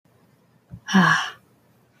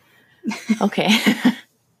Okay.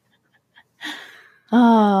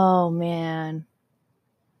 Oh, man.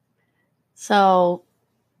 So,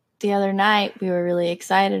 the other night, we were really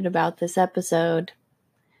excited about this episode.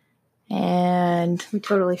 And we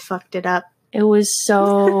totally fucked it up. It was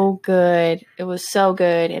so good. It was so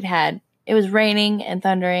good. It was raining and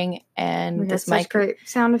thundering, and we had such great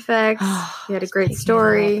sound effects. We had a great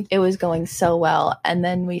story. It was going so well. And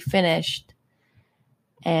then we finished,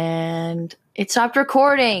 and it stopped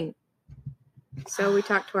recording. So we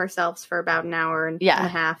talked to ourselves for about an hour and a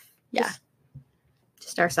half. Yeah.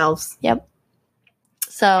 Just ourselves. Yep.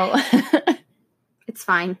 So it's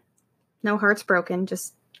fine. No hearts broken.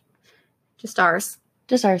 Just ours.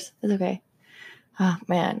 Just ours. It's okay. Oh,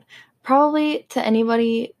 man. Probably to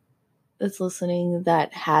anybody that's listening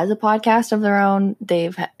that has a podcast of their own,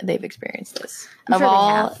 they've experienced this. I'm sure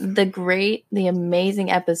all the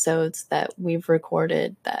amazing episodes that we've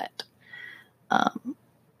recorded that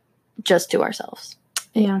just to ourselves.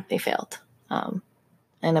 They failed. And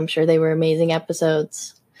I'm sure they were amazing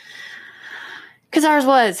episodes. Because ours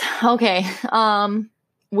was. Okay.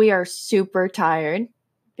 We are super tired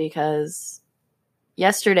because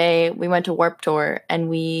yesterday we went to Warped Tour and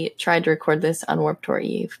we tried to record this on Warped Tour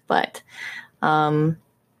Eve, but that's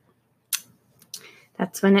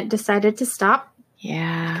when it decided to stop.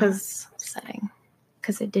 Yeah. Because upsetting.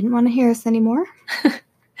 Because it didn't want to hear us anymore.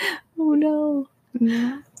 Oh no.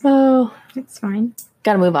 Yeah. Oh, it's fine.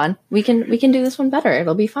 Gotta move on. We can do this one better.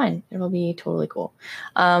 It'll be fine. It'll be totally cool.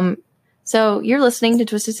 So you're listening to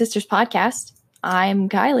Twisted Sisters podcast. I'm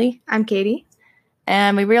Kylie. I'm Katie.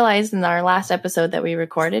 And we realized in our last episode that we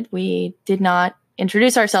recorded, we did not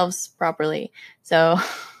introduce ourselves properly. So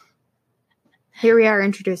here we are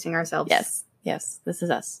introducing ourselves. Yes, this is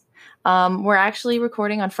us. We're actually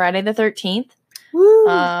recording on Friday the 13th.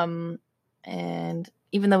 Woo! And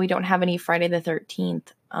even though we don't have any Friday the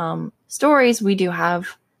 13th stories, we do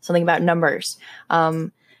have something about numbers.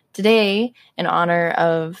 Today, in honor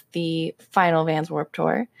of the final Vans Warped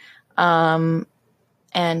Tour,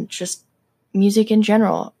 and just music in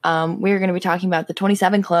general, we're going to be talking about the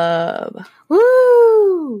 27 Club.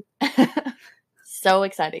 Woo! So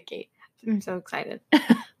excited, Kate. I'm so excited.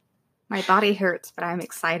 My body hurts, but I'm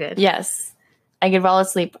excited. Yes. I could fall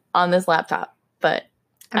asleep on this laptop, but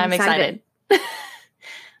I'm excited.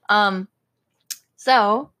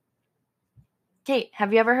 So, Kate,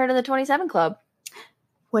 have you ever heard of the 27 Club?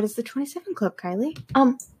 What is the 27 Club, Kylie?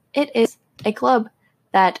 It is a club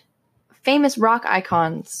that famous rock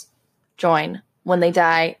icons join when they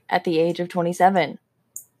die at the age of 27.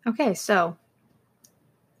 Okay, so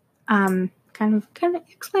kind of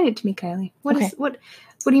explain it to me, Kylie. What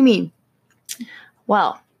do you mean?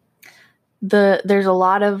 Well, there's a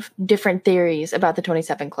lot of different theories about the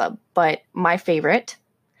 27 Club, but my favorite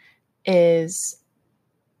is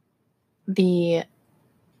the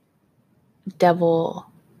devil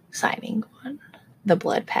signing one, the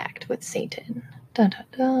blood pact with Satan. Dun, dun,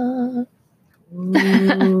 dun.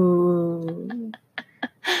 Ooh.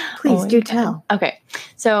 Please do tell. Okay,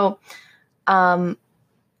 so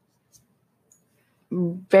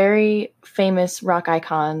very famous rock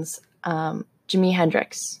icons, Jimi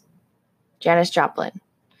Hendrix, Janis Joplin,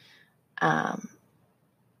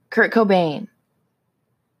 Kurt Cobain,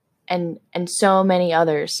 and so many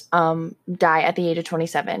others die at the age of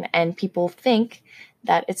 27. And people think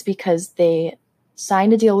that it's because they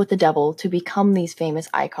signed a deal with the devil to become these famous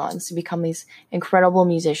icons, to become these incredible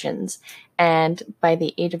musicians. And by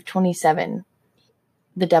the age of 27,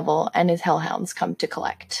 the devil and his hellhounds come to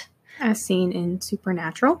collect. As seen in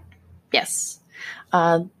Supernatural? Yes.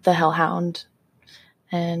 The hellhound.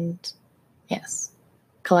 And yes,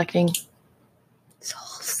 collecting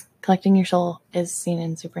souls. Collecting your soul is seen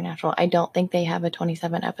in Supernatural. I don't think they have a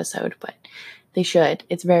 27 episode, but they should.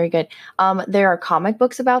 It's very good. There are comic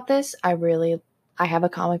books about this. I have a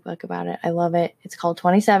comic book about it. I love it. It's called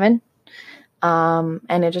 27. And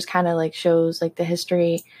it just kind of like shows like the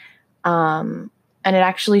history. And it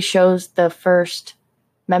actually shows the first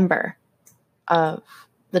member of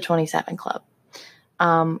the 27 Club.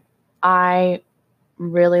 I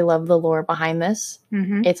really love the lore behind this.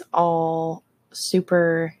 Mm-hmm. It's all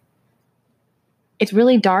super, it's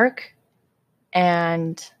really dark,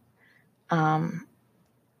 and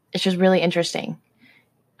it's just really interesting.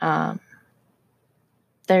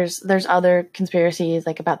 There's other conspiracies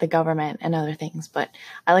like about the government and other things, but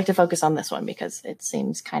I like to focus on this one because it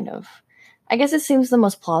seems it seems the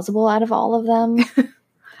most plausible out of all of them.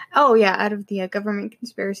 Oh yeah, out of the government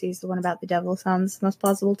conspiracies, the one about the devil sounds most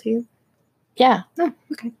plausible to you? Yeah. Oh,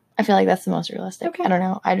 okay. I feel like that's the most realistic. Okay. I don't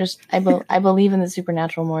know. I believe in the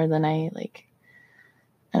supernatural more than I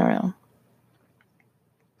don't know.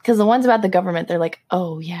 because the ones about the government, they're like,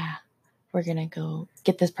 oh yeah, we're gonna go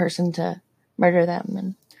get this person to murder them,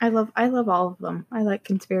 and I love all of them. I like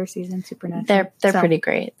conspiracies and supernatural. They're pretty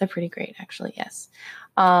great. They're pretty great, actually. Yes.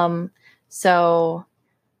 So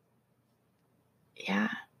yeah,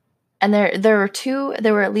 and there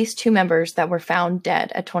were at least 2 members that were found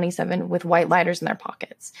dead at 27 with white lighters in their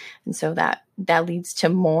pockets, and so that leads to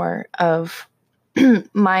more of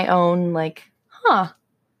my own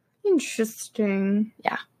Interesting.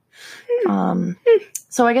 Yeah.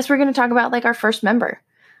 So I guess we're going to talk about our first member,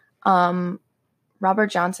 Robert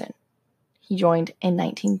Johnson. He joined in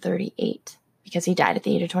 1938 because he died at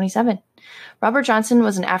the age of 27. Robert Johnson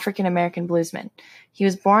was an African-American bluesman. He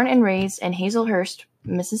was born and raised in Hazelhurst,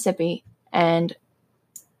 Mississippi, and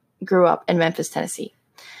grew up in Memphis, Tennessee.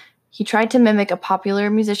 He tried to mimic a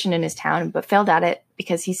popular musician in his town, but failed at it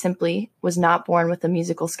because he simply was not born with the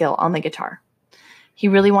musical skill on the guitar. He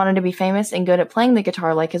really wanted to be famous and good at playing the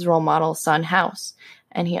guitar like his role model, Son House,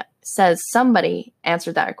 and he says somebody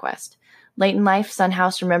answered that request. Late in life, Son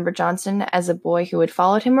House remembered Johnson as a boy who had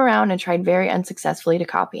followed him around and tried very unsuccessfully to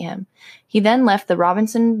copy him. He then left the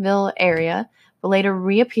Robinsonville area, but later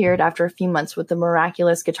reappeared after a few months with the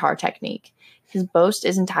miraculous guitar technique. His boast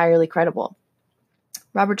is entirely credible.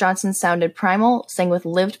 Robert Johnson sounded primal, sang with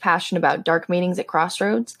lived passion about dark meetings at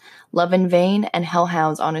crossroads, love in vain, and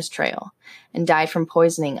hellhounds on his trail, and died from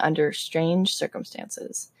poisoning under strange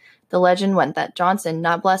circumstances. The legend went that Johnson,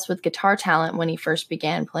 not blessed with guitar talent when he first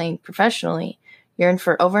began playing professionally, yearned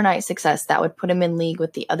for overnight success that would put him in league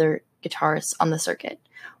with the other guitarists on the circuit.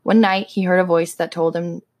 One night, he heard a voice that told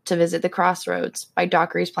him to visit the crossroads by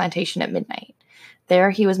Dockery's plantation at midnight. There,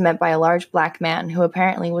 he was met by a large black man who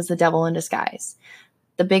apparently was the devil in disguise.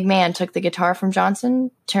 The big man took the guitar from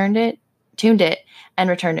Johnson, tuned it, and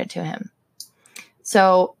returned it to him.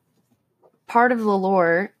 So, part of the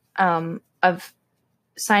lore of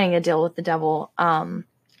signing a deal with the devil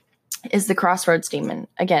is the crossroads demon.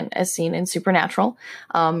 Again, as seen in Supernatural,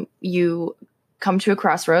 you come to a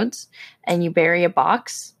crossroads and you bury a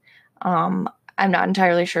box. I'm not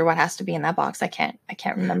entirely sure what has to be in that box. I can't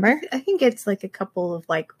remember. I think it's a couple of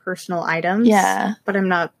personal items. Yeah, but I'm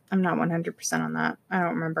not 100% on that. I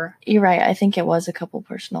don't remember. You're right. I think it was a couple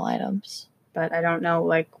personal items, but I don't know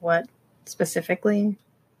what specifically.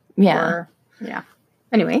 Yeah. Yeah.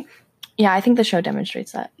 Anyway. Yeah, I think the show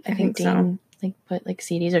demonstrates that. I think Dean put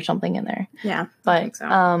CDs or something in there. Yeah, but I think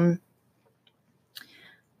so.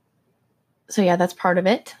 So yeah, that's part of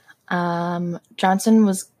it. Johnson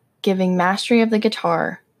was given mastery of the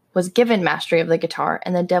guitar,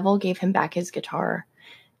 and the devil gave him back his guitar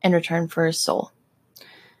in return for his soul.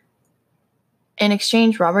 In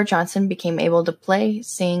exchange, Robert Johnson became able to play,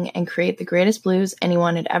 sing, and create the greatest blues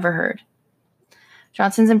anyone had ever heard.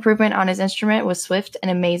 Johnson's improvement on his instrument was swift and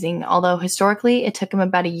amazing, although historically it took him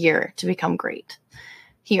about a year to become great.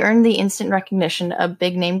 He earned the instant recognition of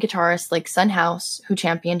big-name guitarists like Son House, who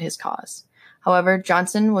championed his cause. However,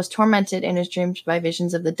 Johnson was tormented in his dreams by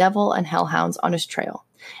visions of the devil and hellhounds on his trail.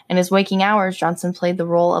 In his waking hours, Johnson played the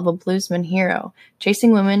role of a bluesman hero,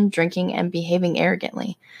 chasing women, drinking, and behaving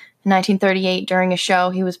arrogantly. In 1938, during a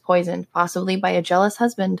show, he was poisoned, possibly by a jealous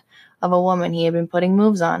husband of a woman he had been putting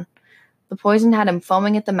moves on. The poison had him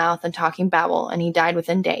foaming at the mouth and talking babble, and he died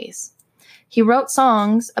within days. He wrote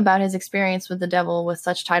songs about his experience with the devil with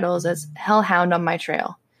such titles as Hellhound on My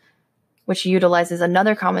Trail, which utilizes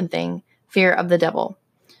another common thing, fear of the devil.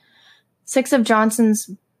 6 of Johnson's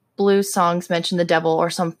blues songs mention the devil or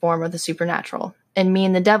some form of the supernatural. In Me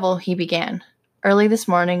and the Devil, he began, "Early this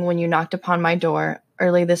morning when you knocked upon my door,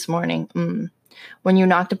 early this morning, when you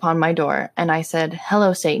knocked upon my door, and I said,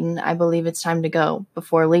 'Hello, Satan, I believe it's time to go,'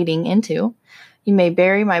 before leading into, 'You may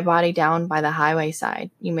bury my body down by the highway side.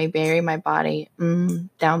 You may bury my body,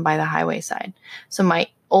 down by the highway side, so my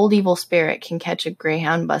old evil spirit can catch a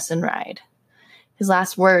Greyhound bus and ride.'" His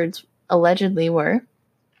last words allegedly were,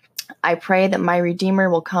 "I pray that my Redeemer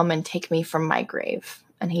will come and take me from my grave."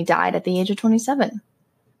 And he died at the age of 27.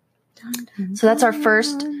 So that is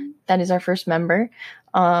our first member.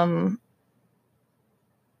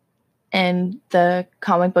 And the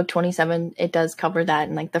comic book 27, it does cover that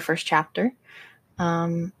in the first chapter.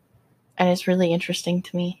 And it's really interesting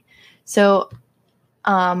to me. So,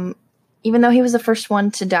 even though he was the first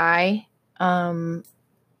one to die,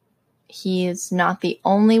 he is not the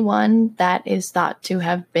only one that is thought to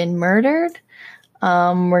have been murdered.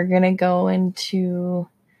 We're going to go into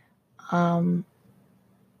who's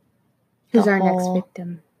our next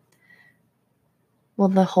victim? Well,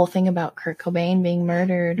 the whole thing about Kurt Cobain being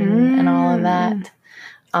murdered and all of that.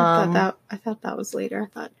 I thought that was later. I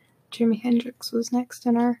thought Jimi Hendrix was next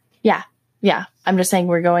in our... Yeah. Yeah, I'm just saying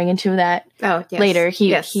we're going into that later.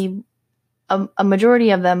 A majority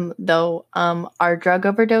of them, though, are drug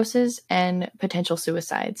overdoses and potential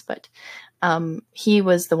suicides. But he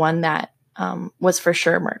was the one that was for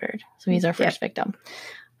sure murdered. So he's our first victim.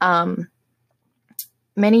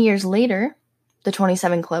 Many years later, the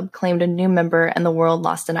 27 Club claimed a new member and the world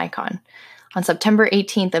lost an icon. On September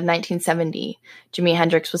 18th of 1970, Jimi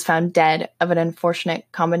Hendrix was found dead of an unfortunate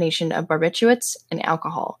combination of barbiturates and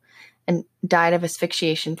alcohol and died of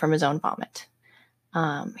asphyxiation from his own vomit.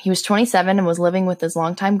 He was 27 and was living with his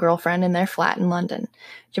longtime girlfriend in their flat in London.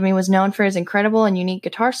 Jimi was known for his incredible and unique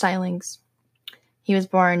guitar stylings. He was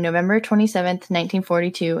born November 27th,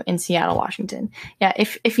 1942 in Seattle, Washington. Yeah,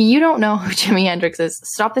 if you don't know who Jimi Hendrix is,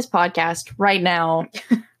 stop this podcast right now.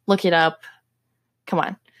 Look it up. Come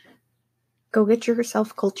on. Go get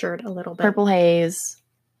yourself cultured a little bit. Purple Haze,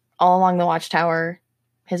 All Along the Watchtower,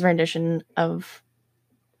 his rendition of...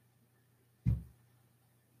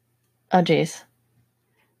 Oh, jeez.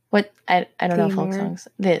 What? I don't know folk songs.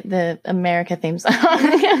 The America theme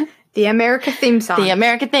song. The America theme song. The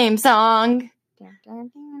America theme song.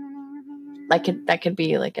 That could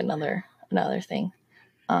be like another thing.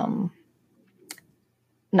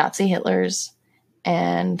 Nazi Hitlers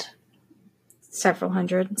and several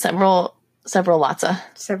lots of. Yeah.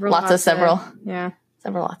 Several lots,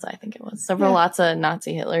 I think it was. Lots of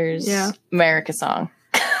Nazi Hitlers. Yeah. America song.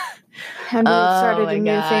 And we started a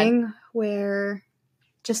new thing where,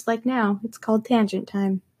 just like now, it's called Tangent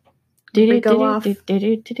Time. We go off.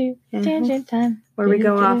 Tangent Time. Where we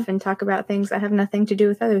go off and talk about things that have nothing to do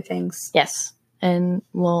with other things. Yes. And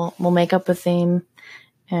we'll make up a theme,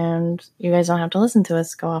 and you guys don't have to listen to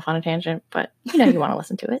us go off on a tangent, but you know you want to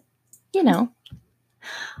listen to it. You know.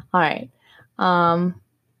 All right. I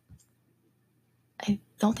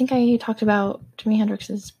don't think I talked about Jimi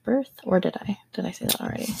Hendrix's birth, or did I? Did I say that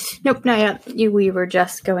already? Nope, not yet. We were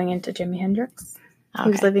just going into Jimi Hendrix. Okay.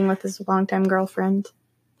 He was living with his longtime girlfriend.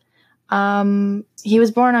 He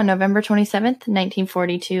was born on November 27th,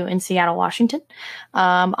 1942 in Seattle, Washington.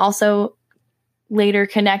 Also later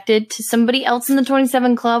connected to somebody else in the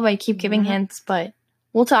 27 Club. I keep giving hints, but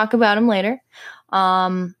we'll talk about him later.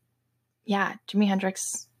 Jimi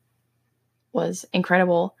Hendrix was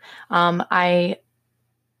incredible.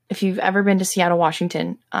 If you've ever been to Seattle,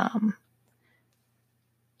 Washington,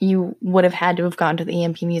 you would have had to have gone to the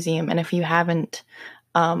EMP Museum. And if you haven't,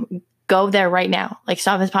 go there right now. Like,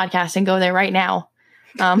 stop this podcast and go there right now.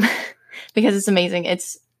 Because it's amazing.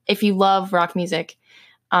 If you love rock music,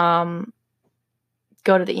 go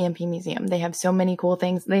to the EMP Museum. They have so many cool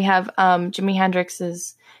things. They have Jimi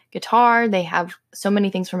Hendrix's guitar. They have so many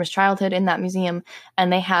things from his childhood in that museum.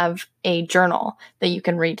 And they have a journal that you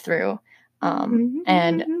can read through.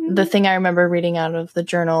 And the thing I remember reading out of the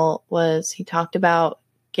journal was he talked about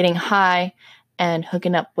getting high and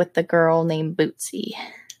hooking up with the girl named Bootsy.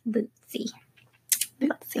 Bootsy.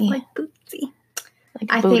 Like Bootsy. Like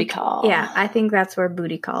a booty call. Yeah, I think that's where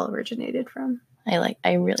booty call originated from. I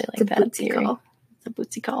really like that Bootsy theory. Call. It's a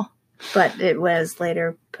Bootsy call. But it was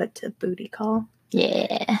later put to booty call.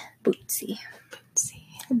 Yeah. Bootsy.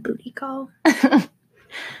 A booty call.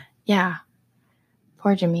 Yeah.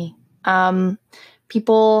 Poor Jimmy.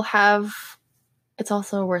 It's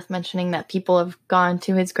also worth mentioning that people have gone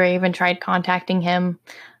to his grave and tried contacting him.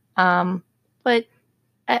 But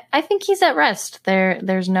I think he's at rest.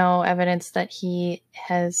 There's no evidence that he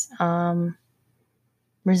has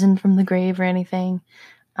risen from the grave or anything.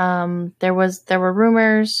 There were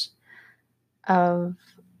rumors of,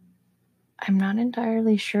 I'm not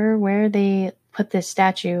entirely sure where they put this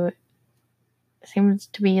statue. It seems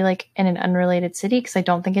to be like in an unrelated city, because I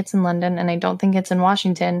don't think it's in London and I don't think it's in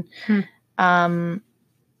Washington.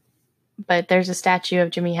 But there's a statue of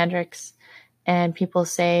Jimi Hendrix, and people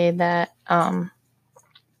say that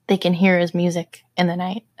they can hear his music in the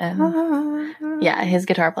night and his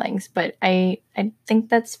guitar playings. But I think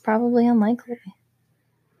that's probably unlikely.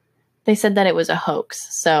 They said that it was a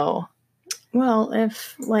hoax. So, well,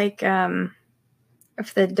 if the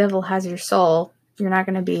devil has your soul, you're not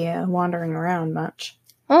going to be wandering around much.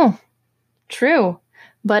 Oh, true.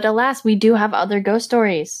 But alas, we do have other ghost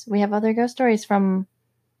stories. We have other ghost stories from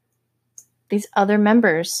these other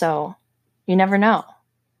members, so you never know.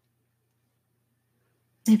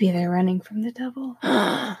 Maybe they're running from the devil.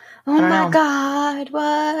 Oh my God,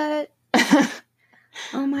 what?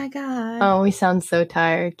 Oh my God. Oh, we sound so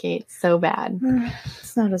tired, Kate. So bad.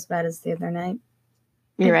 It's not as bad as the other night.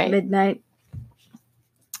 You're right. Midnight.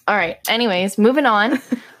 All right. Anyways, moving on.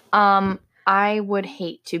 I would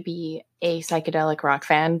hate to be a psychedelic rock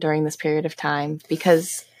fan during this period of time,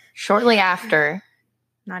 because shortly after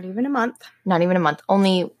Not even a month. Not even a month.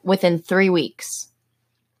 Only within 3 weeks,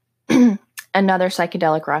 another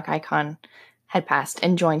psychedelic rock icon had passed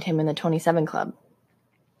and joined him in the 27 Club.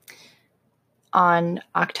 On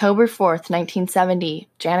October 4th, 1970,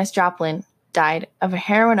 Janis Joplin died of a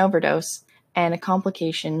heroin overdose and a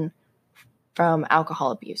complication from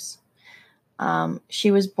alcohol abuse.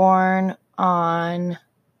 She was born on...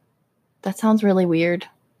 That sounds really weird.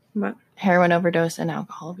 What? Heroin overdose and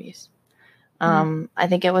alcohol abuse. I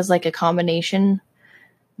think it was like a combination.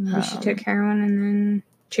 Maybe she took heroin and then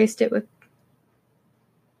chased it with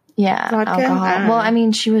vodka? Alcohol. Well, I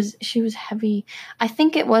mean, she was heavy. I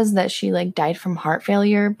think it was that she like died from heart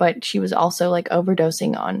failure, but she was also like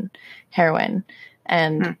overdosing on heroin,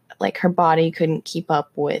 and like her body couldn't keep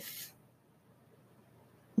up with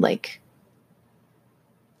like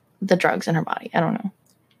the drugs in her body. I don't know.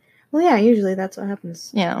 Well, yeah, usually that's what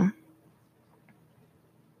happens. Yeah.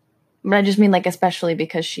 But I just mean like especially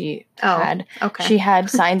because she had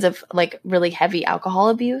signs of like really heavy alcohol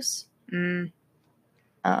abuse.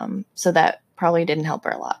 So that probably didn't help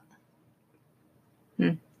her a lot.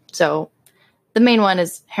 So the main one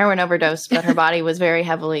is heroin overdose, but her body was very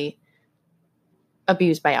heavily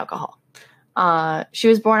abused by alcohol. She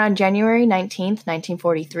was born on January 19th,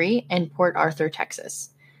 1943 in Port Arthur, Texas.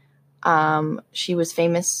 She was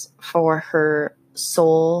famous for her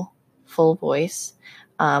soulful voice.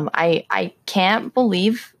 I can't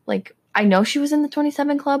believe, like, I know she was in the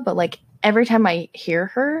 27 Club, but like every time I hear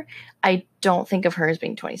her, I don't think of her as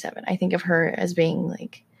being 27. I think of her as being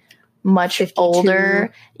like much 52.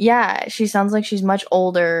 Older. Yeah, she sounds like she's much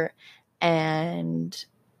older and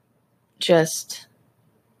just...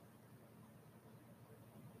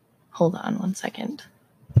 Hold on one second.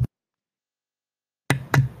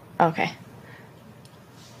 Okay.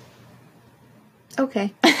 All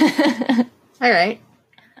right.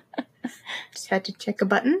 Just had to check a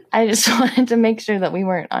button. I just wanted to make sure that we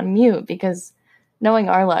weren't on mute because knowing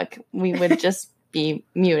our luck, we would just be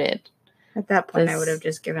muted. At that point, I would have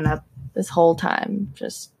just given up. This whole time,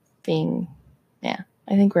 just being, I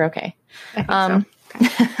think we're okay. I think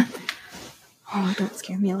so. Okay. Oh, don't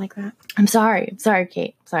scare me like that. I'm sorry,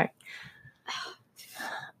 Kate. Sorry.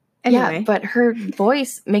 Anyway. Yeah, but her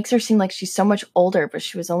voice makes her seem like she's so much older, but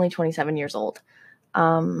she was only 27 years old.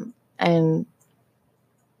 And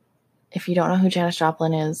if you don't know who Janis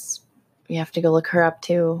Joplin is, you have to go look her up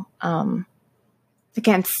too.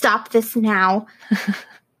 Again, stop this now.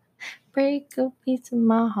 Break a piece of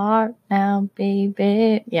my heart now,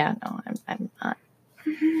 baby. Yeah, no, I'm not.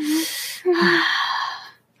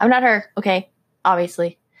 I'm not her, okay?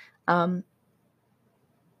 Obviously. But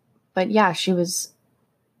yeah, she was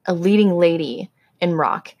a leading lady in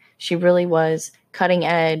rock. She really was cutting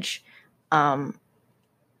edge.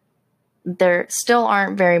 There still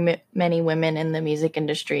aren't very many women in the music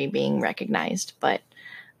industry being recognized, but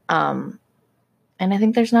and I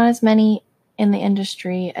think there's not as many in the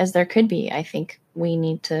industry as there could be. I think we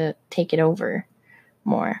need to take it over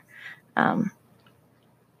more. And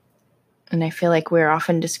I feel like we're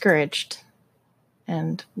often discouraged,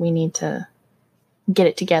 and we need to get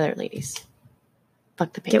it together, ladies.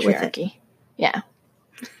 Fuck the patriarchy. Yeah.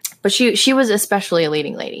 But she was especially a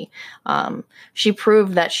leading lady. She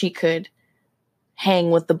proved that she could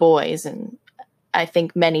hang with the boys, and I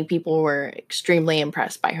think many people were extremely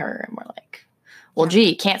impressed by her and were like, well,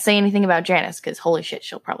 gee, can't say anything about Janis because holy shit,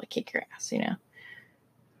 she'll probably kick your ass, you know?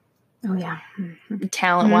 Oh, yeah.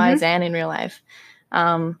 Talent-wise and in real life.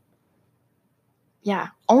 Yeah,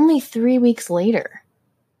 only 3 weeks later.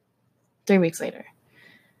 3 weeks later.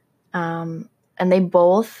 And they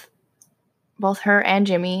both her and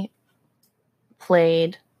Jimmy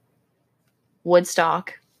played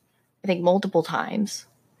Woodstock, I think multiple times.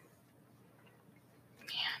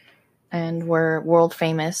 Man. And were world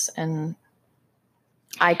famous and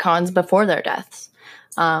icons before their deaths.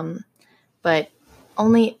 But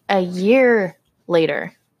only a year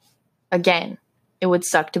later, again, it would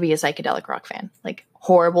suck to be a psychedelic rock fan. Like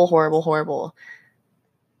horrible, horrible, horrible.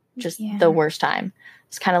 Just the worst time.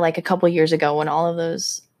 It's kind of like a couple years ago when all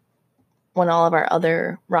of our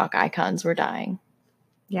other rock icons were dying.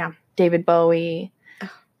 Yeah. David Bowie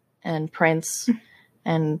and Prince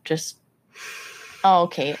and just... Oh,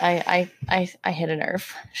 okay. I hit a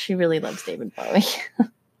nerve. She really loves David Bowie.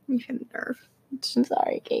 You hit a nerve. I'm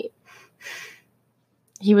sorry, Kate.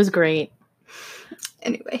 He was great.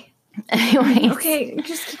 Anyways. Okay,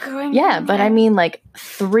 just keep going. Yeah, but I mean, like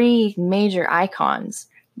 3 major icons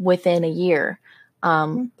within a year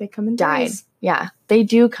they come in died. threes. Yeah, they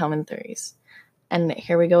do come in threes. And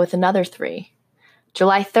here we go with another 3.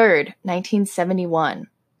 July 3rd, 1971.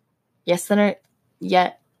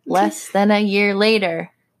 Yet Less than a year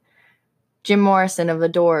later, Jim Morrison of The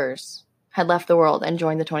Doors had left the world and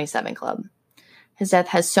joined the 27 Club. His death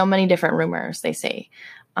has so many different rumors, they say.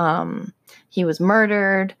 He was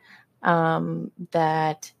murdered,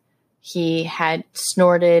 that he had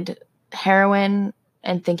snorted heroin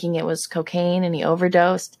and thinking it was cocaine and he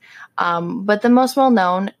overdosed. But the most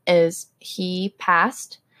well-known is he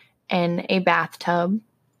passed in a bathtub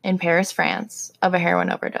in Paris, France, of a heroin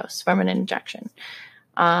overdose from an injection.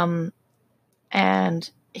 And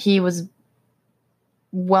he was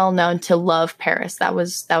well known to love Paris. That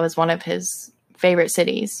was one of his favorite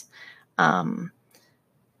cities. And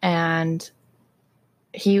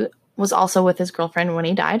he was also with his girlfriend when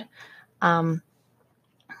he died.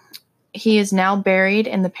 He is now buried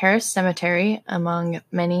in the Paris cemetery among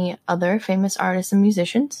many other famous artists and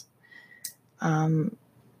musicians. The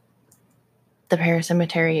Paris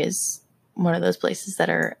cemetery is one of those places that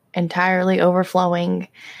are entirely overflowing,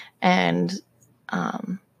 and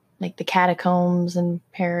like the catacombs in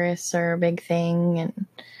Paris are a big thing, and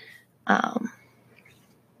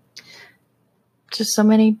just so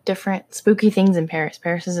many different spooky things in Paris.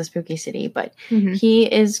 Paris is a spooky city, but he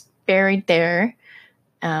is buried there.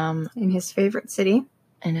 In his favorite city.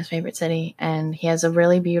 In his favorite city. And he has a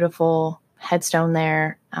really beautiful headstone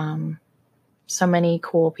there. So many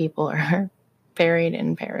cool people are buried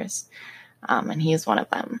in Paris. And he is one of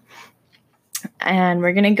them. And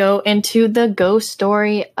we're going to go into the ghost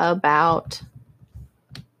story about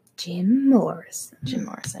Jim Morrison. Jim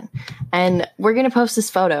Morrison. And we're going to post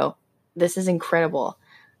this photo. This is incredible.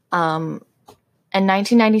 In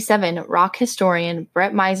 1997, rock historian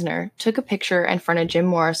Brett Meisner took a picture in front of Jim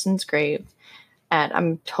Morrison's grave at,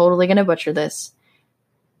 I'm totally going to butcher this,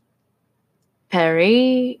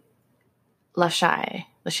 Père Lachaise.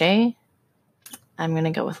 Lachaise? I'm going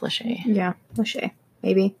to go with Lachaise. Yeah, Lachaise.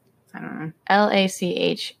 Maybe. I don't know. Lachaise.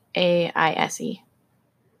 The A-I-S-E,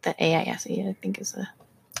 I think, is a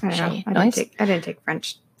I don't know. I didn't take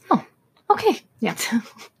French. Oh, okay. Yeah.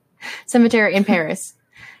 Cemetery in Paris.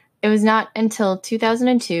 It was not until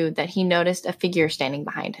 2002 that he noticed a figure standing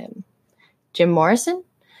behind him. Jim Morrison? ?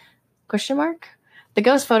 The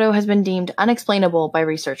ghost photo has been deemed unexplainable by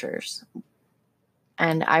researchers.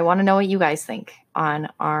 And I want to know what you guys think on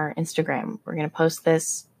our Instagram. We're going to post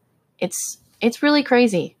this. It's really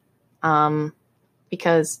crazy.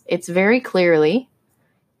 Because it's very clearly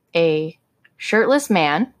a shirtless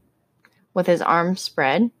man with his arms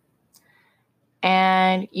spread.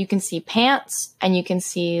 And you can see pants, and you can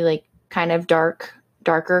see like kind of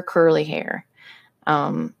darker curly hair.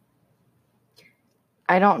 I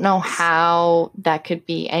don't know how that could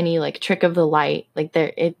be any like trick of the light. Like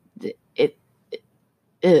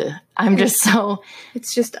I'm just so.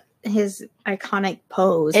 It's just his iconic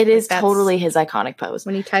pose. It is totally his iconic pose.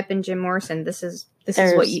 When you type in Jim Morrison, this is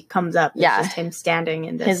what comes up. It's just him standing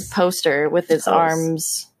in this his poster with his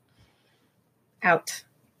arms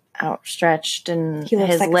outstretched and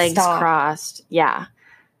his like legs crossed. Yeah.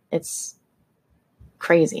 It's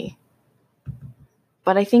crazy.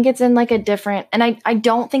 But I think it's in like a different, and I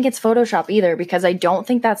don't think it's Photoshop either, because I don't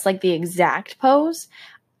think that's like the exact pose.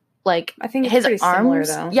 Like I think it's his pretty arms,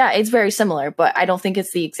 similar, though. Yeah, it's very similar, but I don't think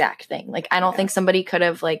it's the exact thing. Like I don't think somebody could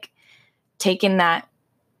have like taken that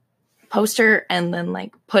poster and then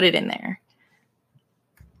like put it in there.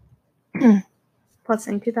 Plus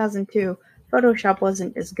in 2002, Photoshop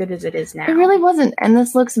wasn't as good as it is now. It really wasn't. And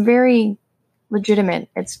this looks very legitimate.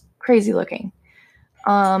 It's crazy looking.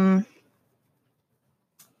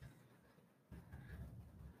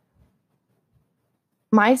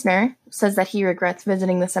 Meisner says that he regrets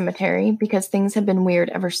visiting the cemetery because things have been weird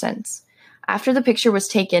ever since. After the picture was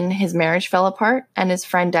taken, his marriage fell apart and his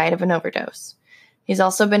friend died of an overdose. He's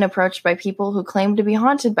also been approached by people who claim to be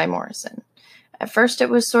haunted by Morrison. At first, it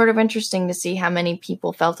was sort of interesting to see how many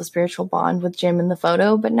people felt a spiritual bond with Jim in the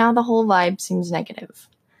photo, but now the whole vibe seems negative.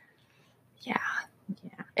 Yeah.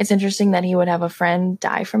 It's interesting that he would have a friend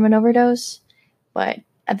die from an overdose, but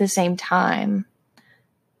at the same time,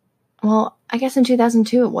 well, I guess in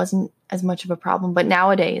 2002 it wasn't as much of a problem, but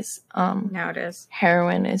nowadays,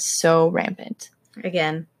 heroin is so rampant.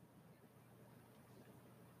 Again.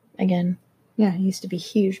 Yeah, it used to be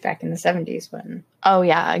huge back in the 70s, but oh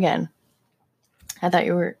yeah, again. I thought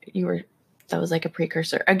you were that was like a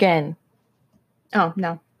precursor. Again. Oh,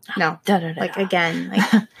 no. Like again.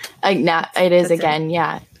 Like nah, it is again,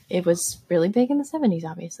 yeah. It was really big in the 70s,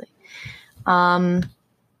 obviously.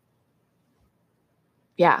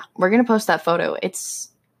 Yeah, we're going to post that photo. It's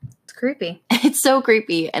creepy. It's so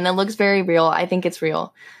creepy, and it looks very real. I think it's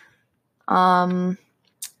real. Let's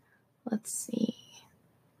see.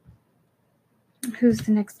 Who's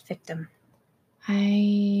the next victim?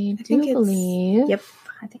 I think do believe. Yep,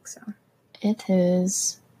 I think so. It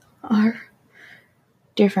is our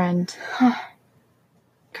dear friend,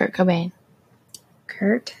 Kurt Cobain.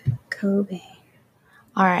 Kurt Cobain.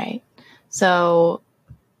 All right. So,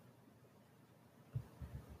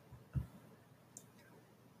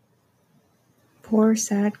 poor,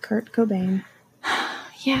 sad Kurt Cobain.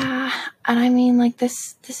 Yeah, and I mean, like,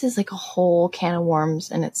 this is like a whole can of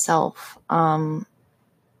worms in itself.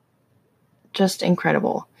 Just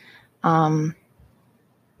incredible. Let's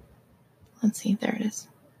see, there it is.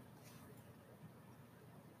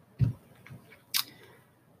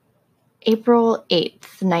 April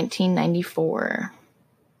 8th, 1994.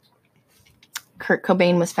 Kurt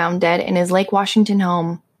Cobain was found dead in his Lake Washington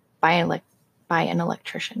home by an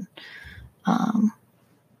electrician.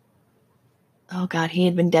 Oh God, he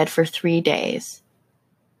had been dead for 3 days.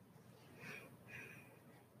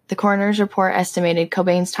 The coroner's report estimated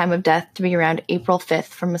Cobain's time of death to be around April 5th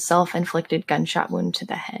from a self-inflicted gunshot wound to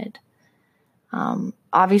the head.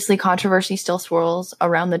 Obviously, controversy still swirls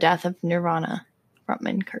around the death of Nirvana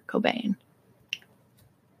frontman Kurt Cobain.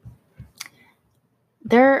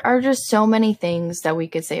 There are just so many things that we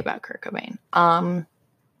could say about Kurt Cobain.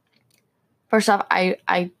 First off,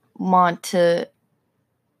 I want to...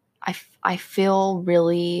 I feel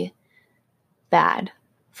really bad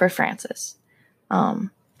for Frances.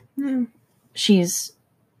 She's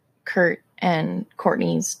Kurt and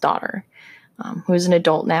Courtney's daughter, who's an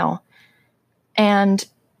adult now. And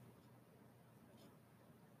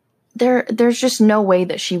there's just no way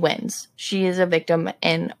that she wins. She is a victim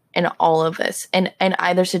in all of this, in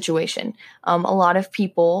either situation. A lot of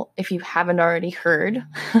people, if you haven't already heard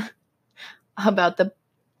about the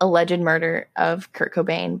alleged murder of Kurt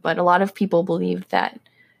Cobain, but a lot of people believe that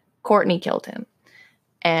Courtney killed him.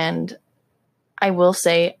 And I will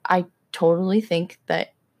say, I totally think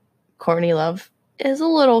that Courtney Love is a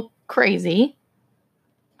little crazy.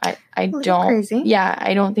 I don't. Crazy. Yeah,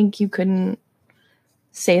 I don't think you couldn't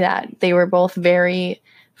say that. They were both very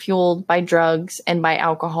fueled by drugs and by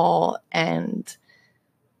alcohol and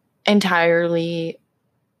entirely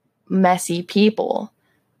messy people.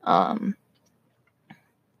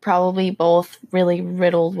 Probably both really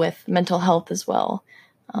riddled with mental health as well.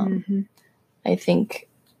 I think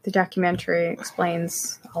the documentary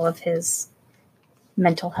explains all of his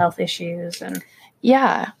mental health issues and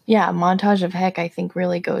Montage of Heck, I think,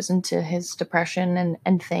 really goes into his depression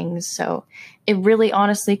and things. So it really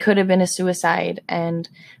honestly could have been a suicide, and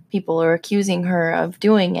people are accusing her of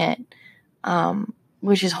doing it,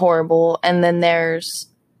 which is horrible. And then there's,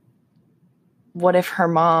 what if her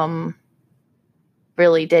mom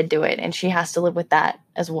really did do it and she has to live with that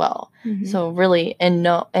as well? So really,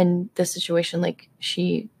 in this situation, like,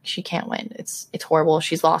 she can't win. It's horrible.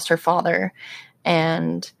 She's lost her father,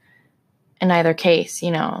 and in either case,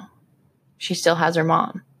 she still has her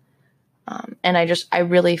mom. And I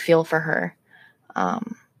really feel for her.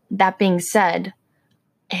 That being said,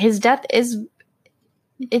 his death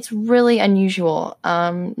it's really unusual.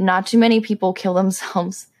 Not too many people kill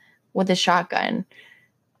themselves with a shotgun.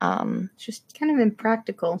 It's just kind of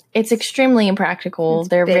impractical. It's extremely impractical.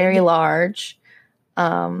 They're big. Very large.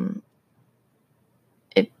 I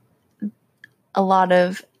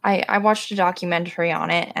watched a documentary on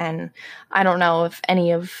it, and I don't know if any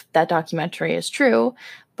of that documentary is true,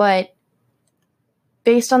 but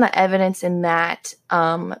based on the evidence in that,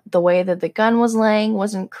 the way that the gun was laying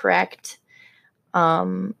wasn't correct.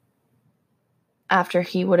 After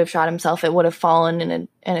he would have shot himself, it would have fallen in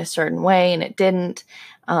a certain way, and it didn't.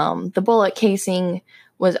 The bullet casing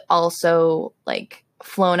was also like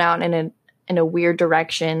flown out in a weird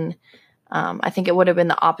direction. I think it would have been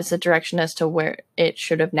the opposite direction as to where it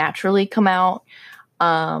should have naturally come out.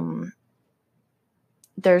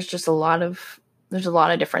 There's a lot of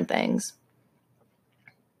different things,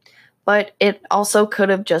 but it also could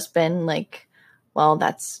have just been like, well,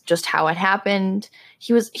 that's just how it happened.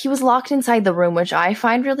 He was locked inside the room, which I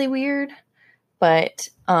find really weird. But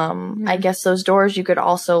I guess those doors you could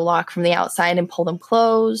also lock from the outside and pull them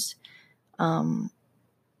closed.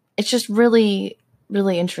 It's just really,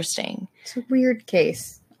 really interesting. It's a weird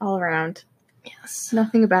case all around. Yes.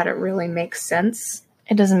 Nothing about it really makes sense.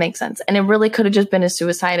 It doesn't make sense. And it really could have just been a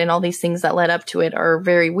suicide, and all these things that led up to it are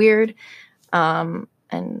very weird. And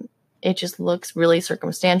it just looks really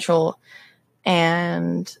circumstantial.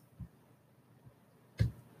 And,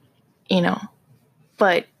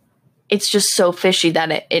 but it's just so fishy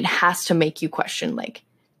that it has to make you question, like,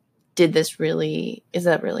 is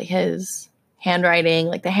that really his handwriting?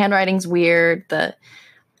 Like, the handwriting's weird.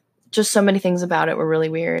 Just so many things about it were really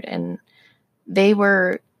weird. And they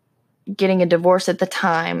were getting a divorce at the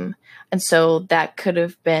time. And so that could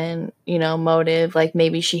have been, you know, motive. Like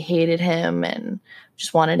maybe she hated him and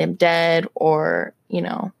just wanted him dead, or, you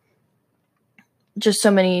know, just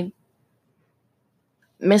so many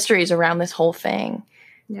mysteries around this whole thing.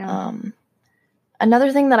 Yeah.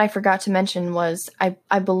 Another thing that I forgot to mention was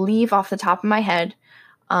I believe off the top of my head,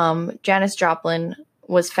 Janis Joplin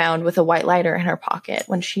was found with a white lighter in her pocket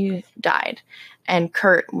when she died. And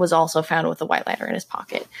Kurt was also found with a white lighter in his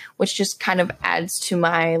pocket, which just kind of adds to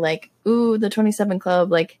my like, ooh, the 27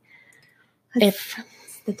 Club. Like, It's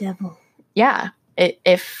the devil. Yeah,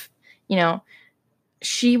 if you know,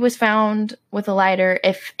 she was found with a lighter,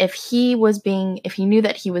 if he knew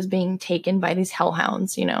that he was being taken by these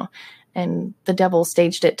hellhounds, you know, and the devil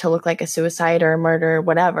staged it to look like a suicide or a murder or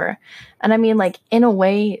whatever. And I mean, like, in a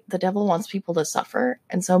way, the devil wants people to suffer.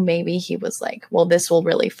 And so maybe he was like, well, this will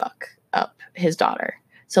really fuck up his daughter.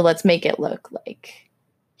 So let's make it look like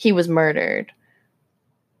he was murdered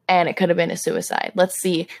and it could have been a suicide. Let's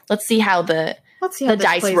see how the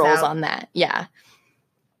dice rolls out on that. Yeah.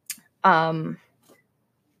 Yeah,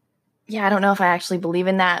 I don't know if I actually believe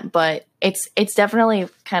in that, but it's definitely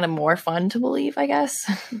kind of more fun to believe, I guess.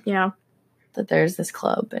 Yeah. That there's this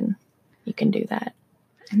club and you can do that.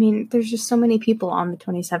 I mean, there's just so many people on the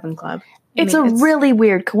 27 Club. It's a really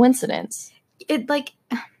weird coincidence.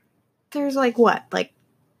 There's like what? Like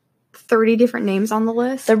 30 different names on the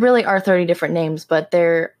list? There really are 30 different names, but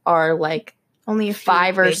there are like only a few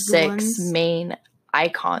 5 or 6 ones. Main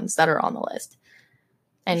icons that are on the list.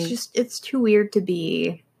 And it's too weird to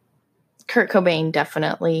be. Kurt Cobain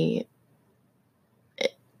definitely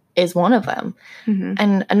is one of them. Mm-hmm.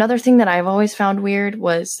 And another thing that I've always found weird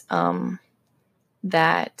was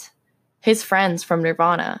that his friends from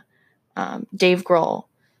Nirvana, Dave Grohl,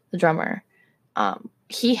 the drummer,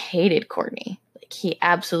 he hated Courtney. Like, he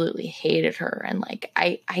absolutely hated her. And like,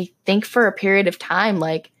 I think for a period of time,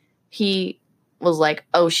 like, he was like,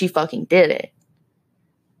 oh, she fucking did it.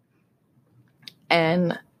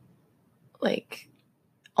 And like,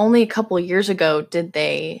 only a couple years ago did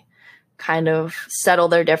they kind of settle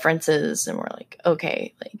their differences and were like,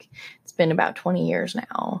 okay, like, it's been about 20 years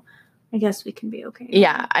now. I guess we can be okay.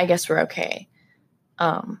 Yeah, I guess we're okay.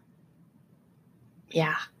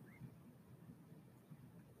 Yeah.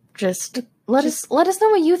 Just let us know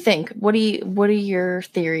what you think. What are your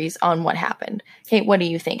theories on what happened? Kate, what do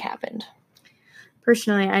you think happened?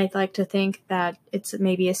 Personally, I'd like to think that it's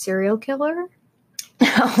maybe a serial killer.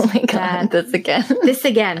 Oh my god, this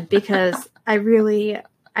again, because I really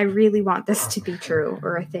want this to be true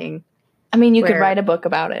or a thing. I mean, you could write a book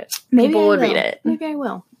about it. Maybe people would read it. Maybe I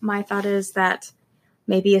will. My thought is that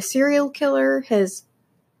maybe a serial killer has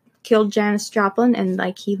killed Janis Joplin and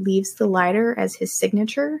like he leaves the lighter as his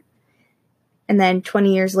signature. And then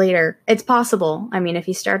 20 years later, it's possible. I mean, if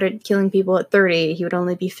he started killing people at 30, he would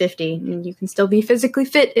only be 50, and you can still be physically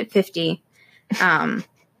fit at 50.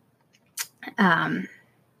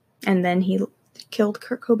 And then he killed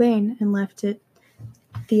Kurt Cobain and left the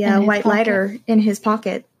white lighter in his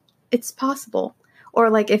pocket. It's possible. Or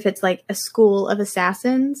like if it's like a school of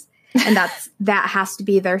assassins and that has to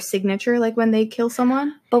be their signature, like when they kill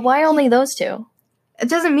someone. But why only those two? It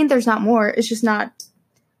doesn't mean there's not more. It's just not.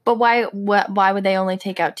 But why would they only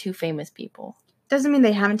take out 2 famous people? Doesn't mean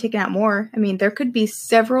they haven't taken out more. I mean, there could be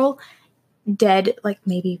several dead, like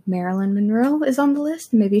maybe Marilyn Monroe is on the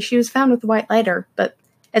list. Maybe she was found with a white lighter, but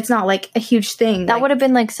it's not like a huge thing. That would have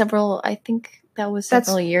been like I think that was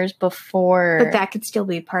several years before. But that could still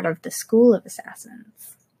be part of the school of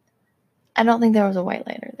assassins. I don't think there was a white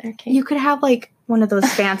lighter there, Kate. You could have like one of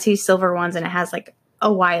those fancy silver ones and it has like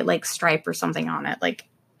a white like stripe or something on it. Like,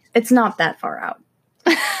 it's not that far out.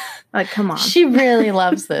 Like, come on. She really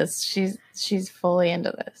loves this. She's fully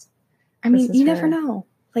into this. I mean, you never know.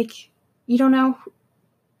 Like, you don't know.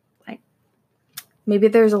 Like, maybe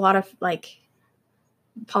there's a lot of like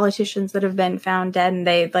politicians that have been found dead and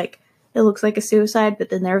they like, it looks like a suicide, but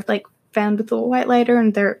then they're like found with a white lighter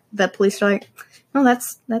and the police are like, no,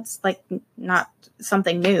 that's like not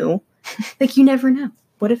something new. Like, you never know.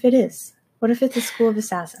 What if it is? What if it's a school of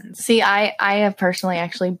assassins? See, I have personally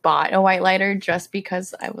actually bought a white lighter just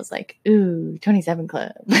because I was like, ooh, 27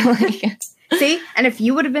 Club. See? And if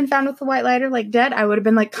you would have been found with a white lighter, like dead, I would have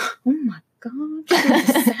been like, oh my God, she was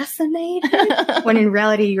assassinated. When in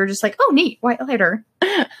reality, you're just like, oh, neat, white lighter.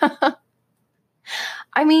 I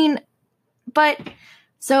mean, but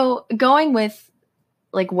so going with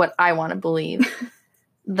like what I want to believe,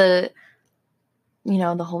 the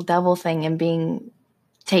whole devil thing and being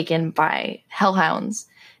taken by hellhounds,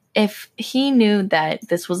 if he knew that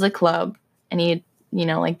this was a club and he had,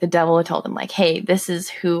 like the devil had told him like, hey, this is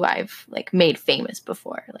who I've like made famous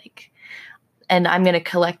before, like, and I'm going to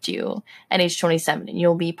collect you at age 27 and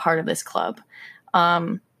you'll be part of this club.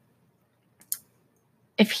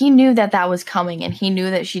 If he knew that that was coming and he knew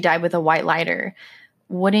that she died with a white lighter,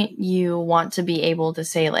 wouldn't you want to be able to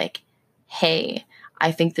say like, hey,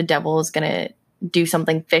 I think the devil is going to do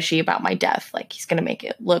something fishy about my death. Like he's going to make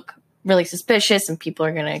it look really suspicious and people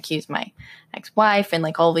are going to accuse my ex-wife and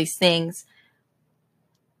like all these things.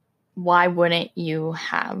 Why wouldn't you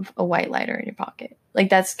have a white lighter in your pocket? Like,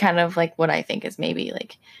 that's kind of like what I think is maybe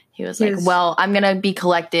like, he was like, well, I'm going to be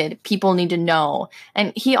collected. People need to know.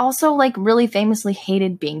 And he also like really famously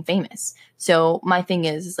hated being famous. So my thing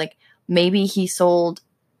is like, maybe he sold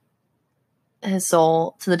his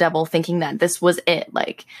soul to the devil thinking that this was it.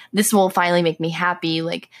 Like, this will finally make me happy.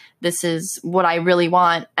 Like, this is what I really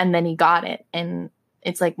want. And then he got it. And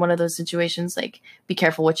it's like one of those situations, like, be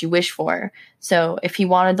careful what you wish for. So if he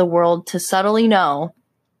wanted the world to subtly know,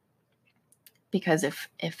 because if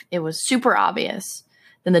it was super obvious,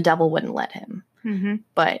 then the devil wouldn't let him. Mm-hmm.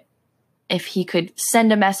 But if he could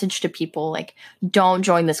send a message to people like, don't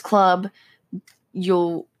join this club,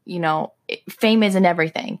 you'll, you know, fame isn't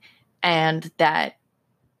everything. And that,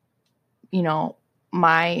 you know,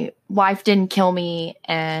 my wife didn't kill me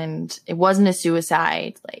and it wasn't a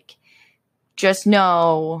suicide. Like, just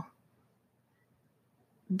know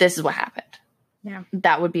this is what happened. Yeah.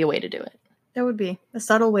 That would be a way to do it. That would be a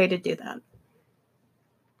subtle way to do that.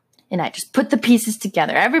 And I just put the pieces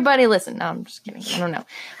together. Everybody listen. No, I'm just kidding. I don't know.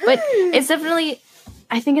 But it's definitely,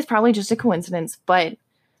 I think it's probably just a coincidence, but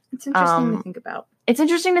it's interesting to think about. It's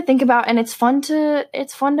interesting to think about, and it's fun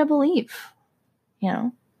to believe, you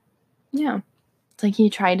know? Yeah. It's like he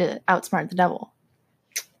tried to outsmart the devil.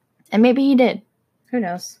 And maybe he did. Who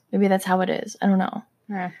knows? Maybe that's how it is. I don't know.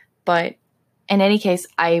 Yeah. But in any case,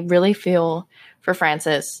 I really feel for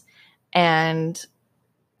Frances. And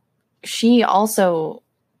she also,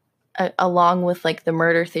 along with like the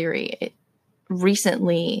murder theory,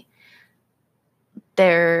 recently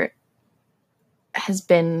there has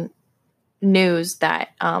been news that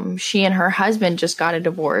she and her husband just got a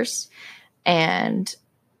divorce, and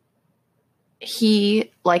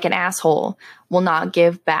he, like an asshole, will not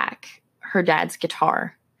give back her dad's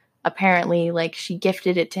guitar. Apparently, like, she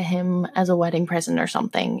gifted it to him as a wedding present or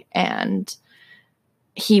something, and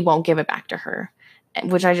he won't give it back to her,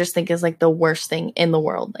 which I just think is like the worst thing in the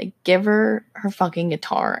world. Like, give her fucking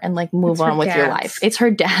guitar and like move on with your life. It's her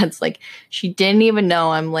dad's. Like, she didn't even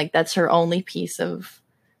know him. Like, that's her only piece of,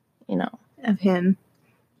 you know, of him.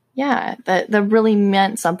 Yeah, that really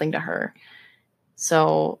meant something to her.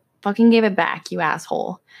 So fucking give it back, you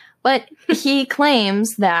asshole. But he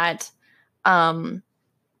claims that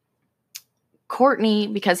Courtney,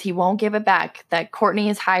 because he won't give it back, that Courtney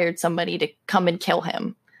has hired somebody to come and kill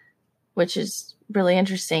him, which is really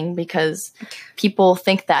interesting because people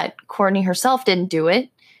think that Courtney herself didn't do it.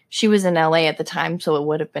 She was in LA at the time, so it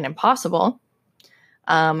would have been impossible.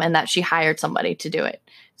 And that she hired somebody to do it.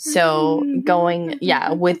 So going,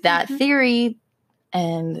 with that theory,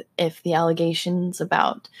 and if the allegations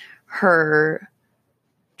about her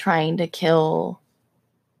trying to kill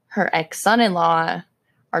her ex-son-in-law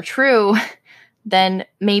are true, then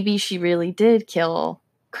maybe she really did kill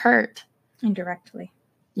Kurt. Indirectly.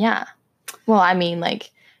 Yeah. Well, I mean,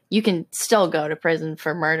 like, you can still go to prison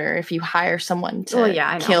for murder if you hire someone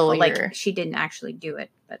to kill your... Like, she didn't actually do it.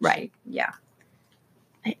 But right.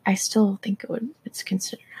 I still think it's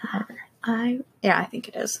considered murder. I think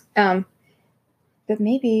it is. But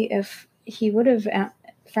maybe if he would have,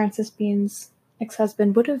 Frances Bean's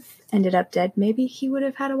ex-husband would have ended up dead, maybe he would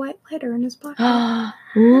have had a white lighter in his pocket. Oh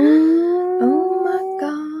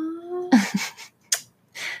my god.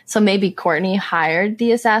 So maybe Courtney hired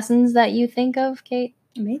the assassins that you think of, Kate?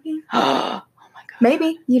 Maybe. Oh my god.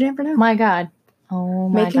 Maybe. You never know. My god. Oh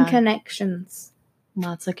my god. Making connections.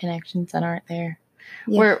 Lots of connections that aren't there.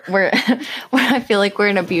 Yeah. We're I feel like we're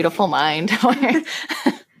in a beautiful mind. Where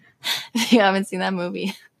if you haven't seen that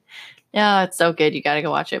movie, yeah, it's so good. You got to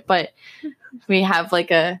go watch it. But we have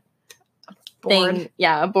like a board.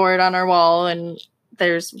 A board on our wall, and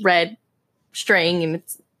there's red string, and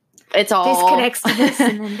it's all this connects to this,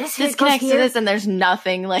 and then this connects to this, and there's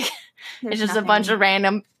nothing. Like, there's it's just nothing. A bunch of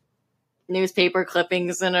random newspaper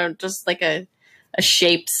clippings and just like a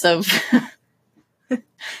shapes of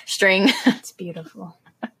string. It's beautiful.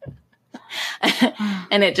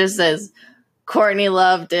 And it just says Courtney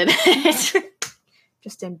Love did it.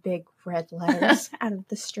 Just in big red letters out of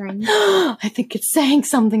the string. I think it's saying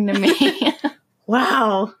something to me.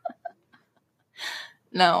 Wow.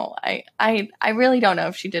 No, I really don't know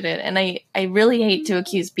if she did it. And I really hate to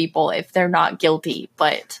accuse people if they're not guilty,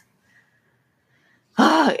 but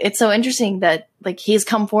it's so interesting that like he's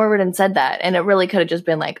come forward and said that, and it really could have just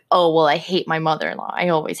been like, oh well, I hate my mother-in-law. I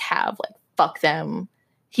always have. Like, fuck them.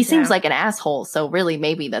 He seems like an asshole, so really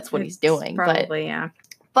maybe that's what he's doing. Probably, yeah.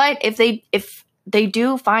 But if they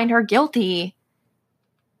do find her guilty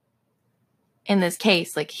in this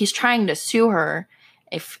case, like he's trying to sue her,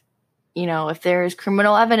 if there is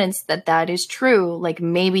criminal evidence that is true, like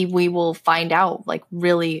maybe we will find out like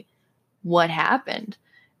really what happened.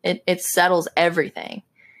 It settles everything.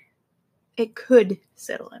 It could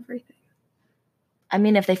settle everything. I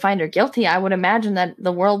mean, if they find her guilty, I would imagine that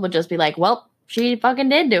the world would just be like, well, she fucking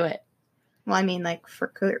did do it. Well, I mean, like for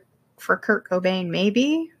Kurt Cobain,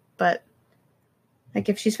 maybe, but like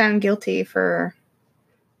if she's found guilty for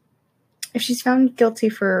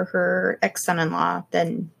her ex-son-in-law,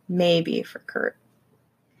 then maybe for Kurt.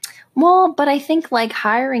 Well, but I think like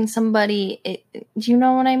hiring somebody, do you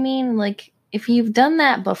know what I mean? Like if you've done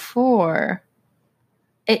that before,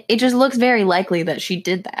 it just looks very likely that she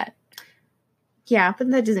did that. Yeah, but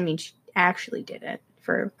that doesn't mean she actually did it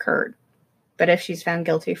for Kurt. But if she's found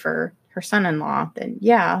guilty for her son-in-law, then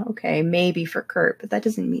yeah, okay, maybe for Kurt, but that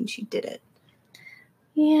doesn't mean she did it.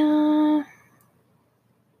 Yeah.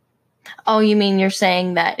 Oh, you mean you're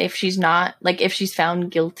saying that if she's not, like if she's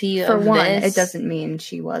found guilty for of one, this, it doesn't mean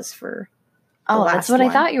she was for Oh, that's what I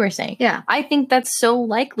thought you were saying. Yeah. I think that's so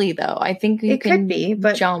likely though. I think you can could be,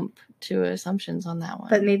 but jump to assumptions on that one.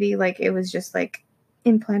 But maybe like it was just like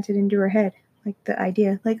implanted into her head. Like the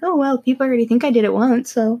idea, like, oh, well, people already think I did it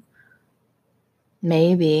once, so.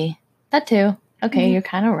 Maybe. That too. Okay, You're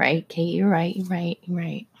kind of right, Kate. You're right.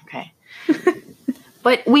 Okay.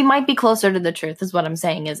 But we might be closer to the truth, is what I'm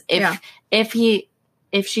saying, is if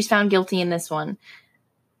she's found guilty in this one,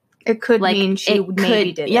 it could mean she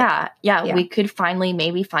maybe did it. Yeah, we could finally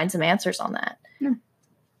maybe find some answers on that. Yeah.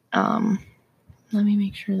 Let me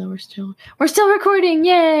make sure that we're still recording.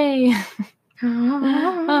 Yay!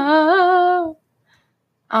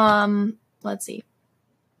 Let's see.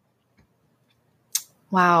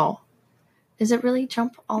 Wow. Does it really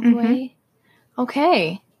jump all the way?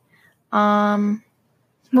 Okay.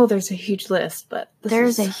 Well, there's a huge list, but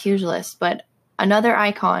a huge list, but another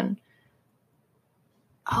icon.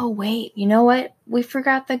 Oh, wait. You know what? We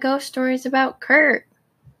forgot the ghost stories about Kurt.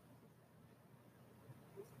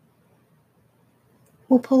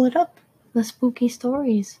 We'll pull it up. The spooky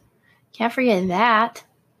stories. Can't forget that.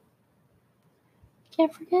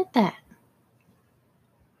 Can't forget that.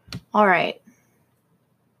 All right.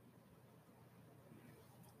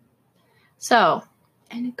 So.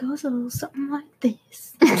 And it goes a little something like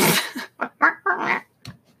this. I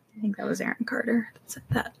think that was Aaron Carter that said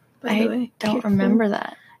that. By the way. Don't remember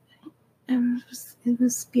that. It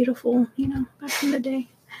was beautiful, back in the day.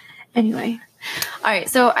 Anyway. All right.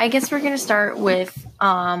 So I guess we're going to start with,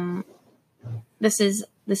 this is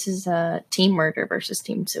team murder versus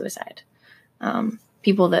team suicide.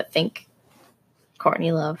 People that think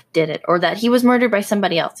Courtney Love did it, or that he was murdered by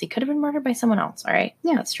somebody else. He could have been murdered by someone else. All right.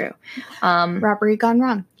 Yeah, that's true. Robbery gone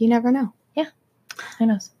wrong. You never know. Yeah. Who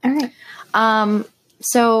knows? All right.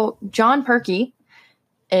 So John Perky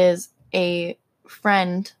is a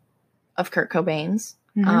friend of Kurt Cobain's.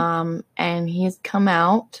 And he's come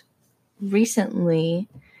out recently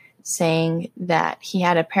saying that he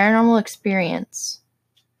had a paranormal experience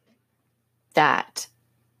that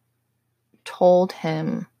told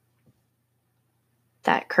him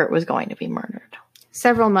that Kurt was going to be murdered.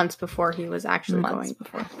 Several months before he was actually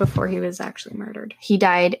before he was actually murdered. He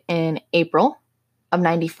died in April of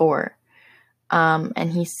 94.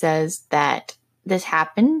 And he says that this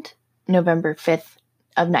happened November 5th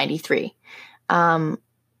of 93.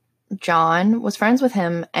 John was friends with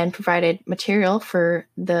him and provided material for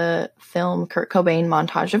the film Kurt Cobain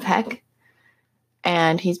Montage of Heck.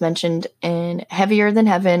 And he's mentioned in Heavier Than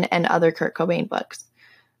Heaven and other Kurt Cobain books.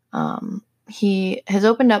 He has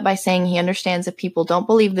opened up by saying he understands that people don't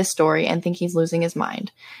believe this story and think he's losing his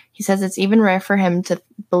mind. He says it's even rare for him to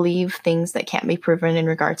believe things that can't be proven in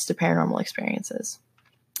regards to paranormal experiences.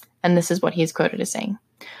 And this is what he's quoted as saying.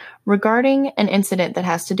 Regarding an incident that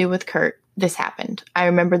has to do with Kurt, this happened. I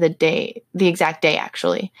remember the exact day,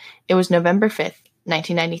 actually. It was November 5th,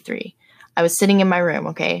 1993. I was sitting in my room,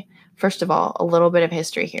 okay? First of all, a little bit of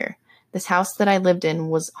history here. This house that I lived in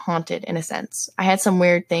was haunted, in a sense. I had some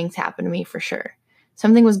weird things happen to me, for sure.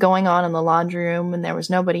 Something was going on in the laundry room, and there was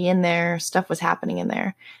nobody in there. Stuff was happening in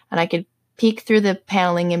there. And I could peek through the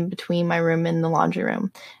paneling in between my room and the laundry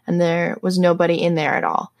room, and there was nobody in there at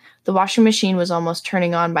all. The washing machine was almost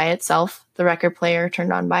turning on by itself. The record player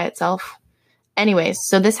turned on by itself. Anyways,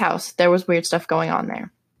 so this house, there was weird stuff going on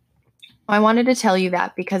there. I wanted to tell you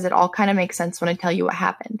that because it all kind of makes sense when I tell you what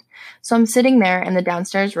happened. So I'm sitting there in the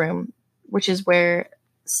downstairs room, which is where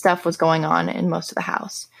stuff was going on in most of the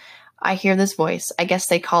house. I hear this voice. I guess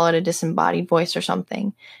they call it a disembodied voice or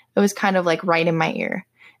something. It was kind of like right in my ear.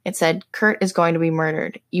 It said, Kurt is going to be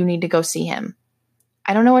murdered. You need to go see him.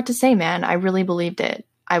 I don't know what to say, man. I really believed it.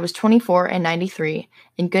 I was 24 and 93,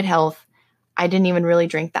 in good health. I didn't even really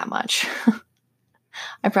drink that much.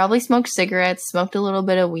 I probably smoked cigarettes, smoked a little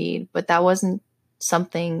bit of weed, but that wasn't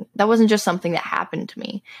just something that happened to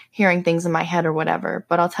me, hearing things in my head or whatever.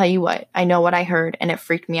 But I'll tell you what, I know what I heard, and it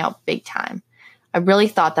freaked me out big time. I really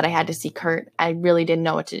thought that I had to see Kurt. I really didn't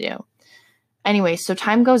know what to do. Anyway, so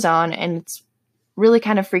time goes on, and it's really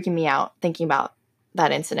kind of freaking me out thinking about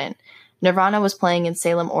that incident. Nirvana was playing in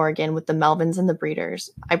Salem, Oregon with the Melvins and the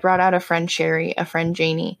Breeders. I brought out a friend Sherry, a friend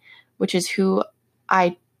Janie, which is who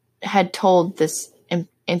I had told this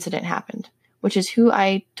incident happened, which is who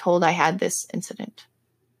I told I had this incident.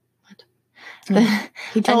 What?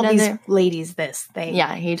 He told these ladies this.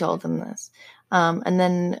 Yeah, he told them this. And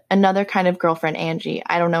then another kind of girlfriend, Angie.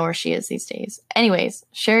 I don't know where she is these days. Anyways,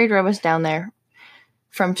 Sherry drove us down there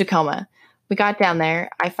from Tacoma. We got down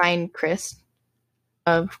there. I find Chris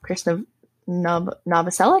Novoselic,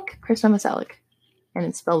 and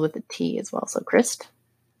it's spelled with a T as well. So Christ,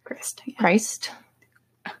 yeah. Christ,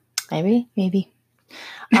 maybe.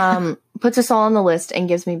 Puts us all on the list and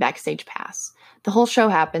gives me backstage pass. The whole show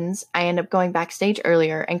happens. I end up going backstage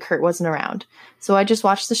earlier, and Kurt wasn't around. So I just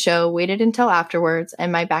watched the show, waited until afterwards,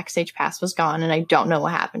 and my backstage pass was gone, and I don't know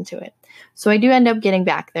what happened to it. So I do end up getting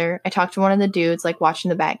back there. I talked to one of the dudes, like, watching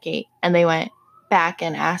the back gate, and they went back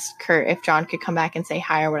and asked Kurt if John could come back and say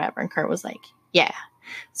hi or whatever, and Kurt was like, yeah.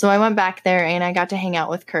 So I went back there, and I got to hang out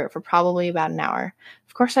with Kurt for probably about an hour.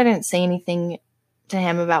 Of course, I didn't say anything to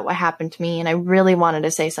him about what happened to me, and I really wanted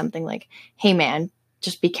to say something like, hey, man,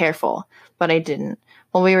 just be careful. But I didn't.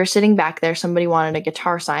 While we were sitting back there, somebody wanted a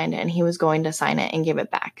guitar signed, and he was going to sign it and give it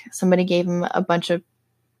back. Somebody gave him a bunch of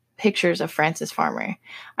pictures of Frances Farmer.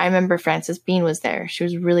 I remember Frances Bean was there. She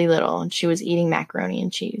was really little, and she was eating macaroni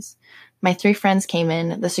and cheese. My 3 friends came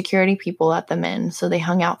in. The security people let them in, so they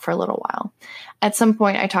hung out for a little while. At some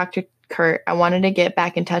point, I talked to Kurt. I wanted to get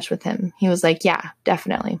back in touch with him. He was like, yeah,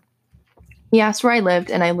 definitely. He asked where I lived,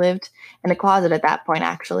 and I lived in a closet at that point,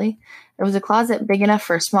 actually. It was a closet big enough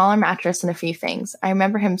for a smaller mattress and a few things. I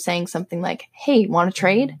remember him saying something like, hey, want to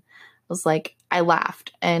trade? I was like, I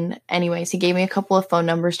laughed. And anyways, he gave me a couple of phone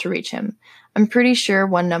numbers to reach him. I'm pretty sure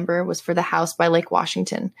one number was for the house by Lake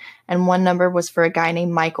Washington, and one number was for a guy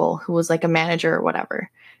named Michael, who was like a manager or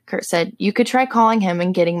whatever. Kurt said, you could try calling him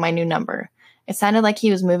and getting my new number. It sounded like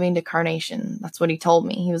he was moving to Carnation. That's what he told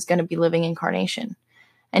me. He was going to be living in Carnation.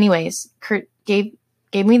 Anyways, Kurt gave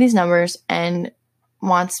me these numbers and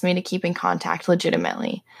wants me to keep in contact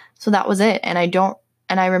legitimately. So that was it. And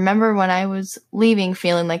I remember when I was leaving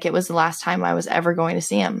feeling like it was the last time I was ever going to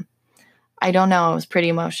see him. I don't know. I was pretty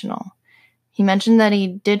emotional. He mentioned that he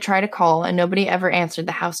did try to call and nobody ever answered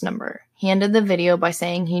the house number. He ended the video by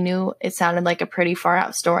saying he knew it sounded like a pretty far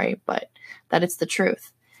out story, but that it's the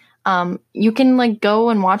truth. You can go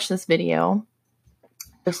and watch this video.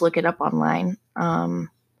 Just look it up online.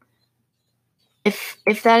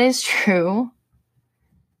 If that is true,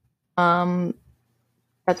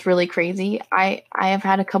 that's really crazy. I have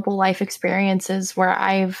had a couple life experiences where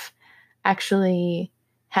I've actually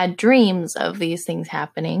had dreams of these things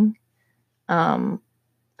happening, and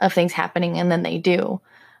then they do.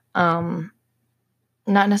 Not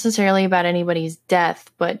necessarily about anybody's death,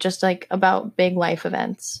 but just about big life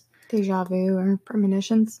events. Deja vu or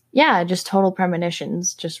premonitions? Yeah, just total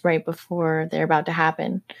premonitions, just right before they're about to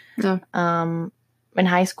happen. Yeah. In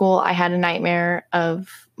high school, I had a nightmare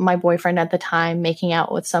of my boyfriend at the time making out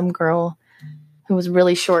with some girl who was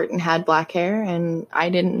really short and had black hair, and I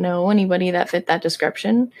didn't know anybody that fit that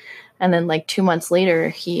description. And then 2 months later,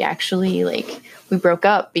 he actually we broke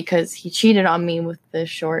up because he cheated on me with the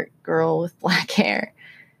short girl with black hair.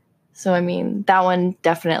 So, I mean, that one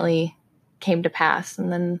definitely came to pass.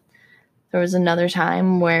 And then there was another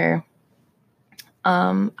time where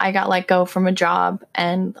I got let go from a job,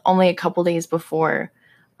 and only a couple days before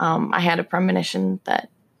I had a premonition that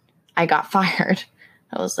I got fired.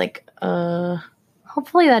 I was like,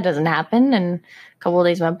 hopefully that doesn't happen. And a couple of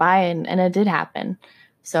days went by and it did happen.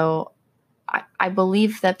 So I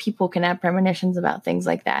believe that people can have premonitions about things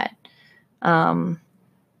like that. I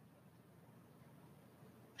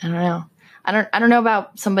don't know. I don't know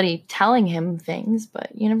about somebody telling him things,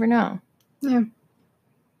 but you never know. Yeah.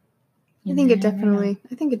 I think it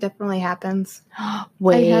definitely happens.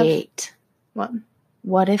 Wait. What?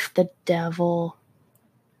 What if the devil...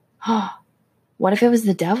 What if it was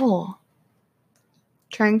the devil?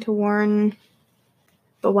 Trying to warn,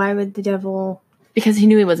 but why would the devil? Because he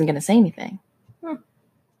knew he wasn't going to say anything.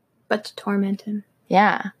 But to torment him.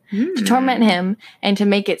 Yeah. To torment him and to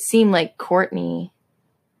make it seem like Courtney,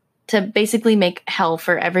 to basically make hell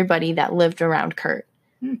for everybody that lived around Kurt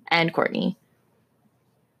and Courtney.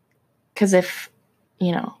 Because if,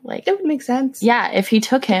 you know, like... It would make sense. Yeah, if he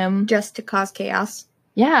took him... Just to cause chaos.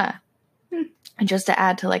 Yeah. And just to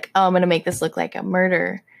add to like, oh, I'm going to make this look like a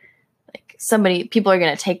murder. Like people are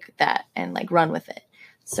going to take that and like run with it.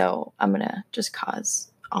 So I'm going to just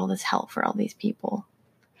cause all this hell for all these people.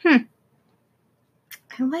 I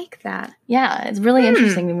like that. Yeah, it's really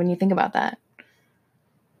interesting when you think about that.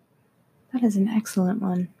 That is an excellent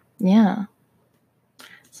one. Yeah.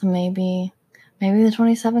 So maybe the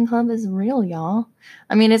 27 Club is real, y'all.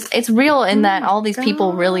 I mean, it's real in that all these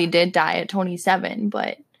people really did die at 27,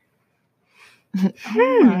 but...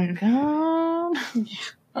 Oh my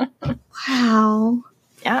God. Wow.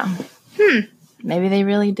 Yeah. Maybe they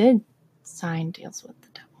really did sign deals with the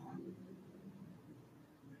devil.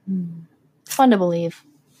 It's fun to believe.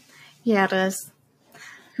 Yeah, it is.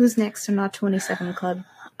 Who's next in our 27 Club?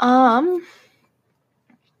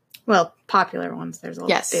 Well, popular ones. There's a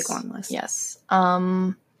big one list. Yes.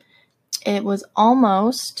 It was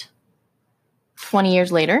almost 20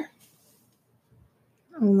 years later.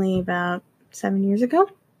 Only about 7 years ago?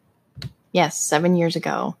 Yes, 7 years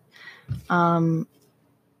ago.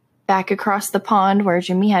 Back across the pond where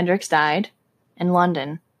Jimi Hendrix died in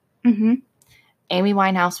London. Mm-hmm. Amy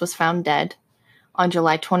Winehouse was found dead on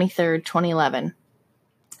July 23rd, 2011,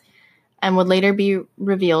 and would later be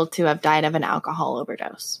revealed to have died of an alcohol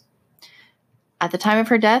overdose. At the time of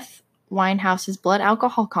her death, Winehouse's blood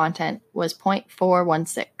alcohol content was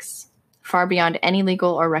 0.416, far beyond any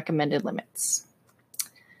legal or recommended limits.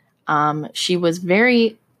 She was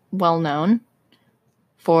very well known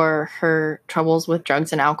for her troubles with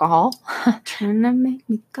drugs and alcohol. Trying to make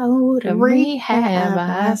me go to rehab.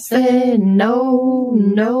 I said no.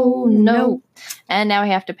 And now we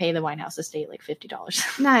have to pay the Winehouse estate like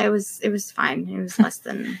 $50. No, it was fine. It was less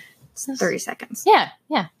than 30 seconds. Yeah,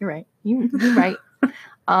 you're right. You're right.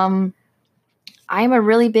 I'm a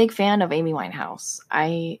really big fan of Amy Winehouse.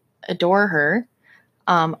 I adore her.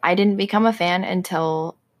 I didn't become a fan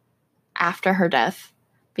until after her death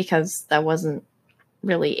because that wasn't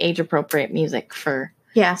really age appropriate music for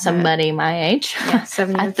somebody my age. Yeah,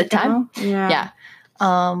 7 years at the time. Yeah.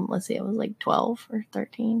 Let's see, it was like 12 or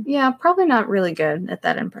 13. Yeah, probably not really good at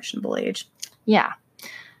that impressionable age. Yeah,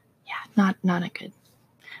 not a good.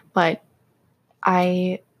 But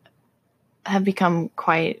I have become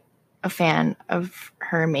quite a fan of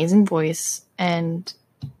her amazing voice and,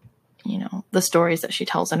 you know, the stories that she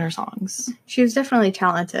tells in her songs. She was definitely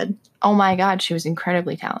talented. Oh my God, she was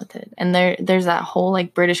incredibly talented. And there's that whole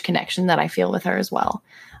like British connection that I feel with her as well.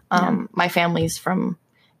 My family's from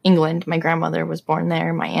England. My grandmother was born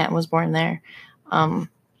there. My aunt was born there.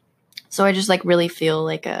 So I just like really feel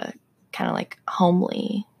like a kind of like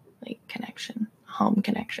homely like home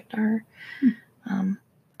connection to her.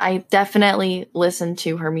 I definitely listened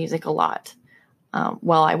to her music a lot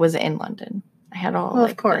while I was in London. I had all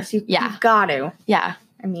of course. You've got to. Yeah.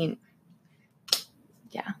 I mean,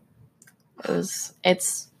 yeah.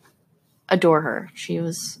 It's adore her. She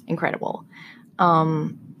was incredible.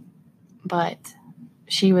 But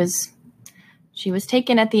she was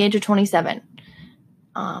taken at the age of 27.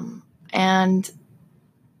 And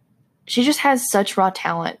she just has such raw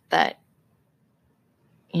talent that,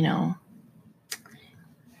 you know.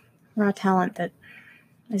 Raw talent that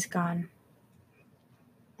is gone.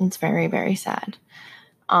 It's very, very sad.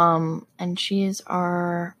 And she is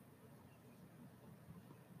our,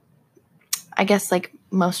 I guess, like,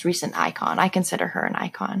 most recent icon. I consider her an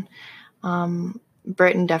icon.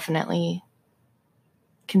 Britain definitely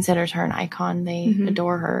considers her an icon. They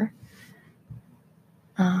adore her.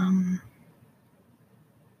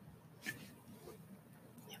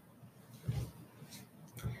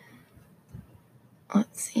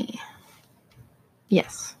 Let's see.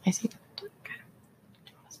 Yes, I see that.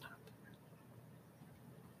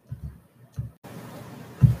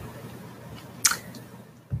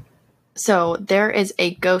 So there is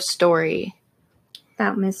a ghost story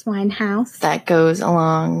about Miss Winehouse that goes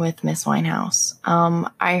along with Miss Winehouse.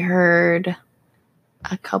 I heard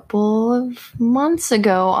a couple of months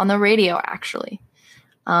ago on the radio, actually,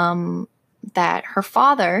 that her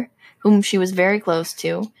father, whom she was very close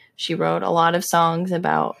to, she wrote a lot of songs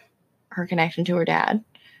about her connection to her dad.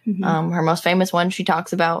 Her most famous one, she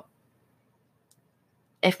talks about,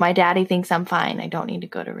 if my daddy thinks I'm fine, I don't need to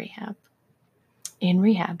go to rehab. In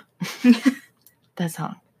rehab. The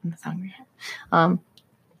song Rehab.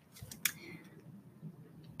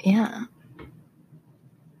 Yeah.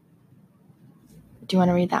 Do you want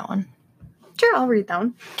to read that one? Sure, I'll read that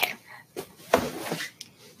one. Okay.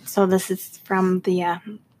 So this is from the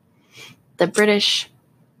British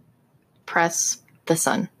press, The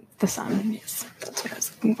Sun. The Sun, yes. That's what I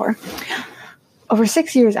was looking for. Over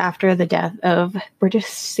 6 years after the death of British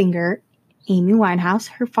singer Amy Winehouse,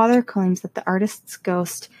 her father claims that the artist's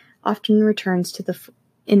ghost often returns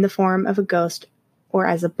in the form of a ghost or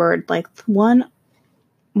as a bird, like the one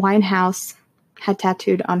Winehouse had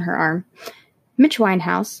tattooed on her arm. Mitch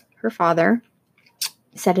Winehouse, her father,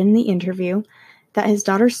 said in the interview that his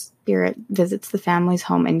daughter's spirit visits the family's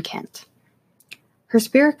home in Kent. Her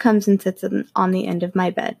spirit comes and sits on the end of my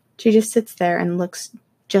bed. She just sits there and looks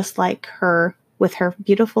just like her with her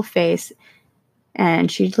beautiful face,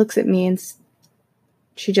 and she looks at me and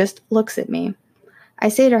she just looks at me. I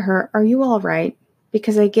say to her, "Are you all right?"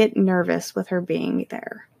 Because I get nervous with her being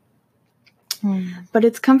there. But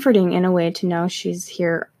it's comforting in a way to know she's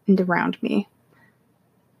here and around me.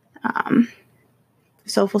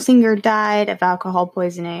 Soulful singer died of alcohol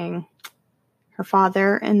poisoning. Her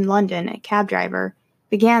father, in London, a cab driver,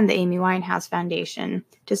 began the Amy Winehouse Foundation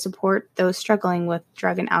to support those struggling with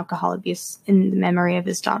drug and alcohol abuse in the memory of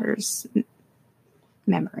his daughter's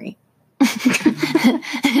memory.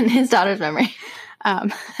 In his daughter's memory.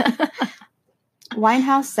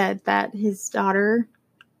 Winehouse said that his daughter's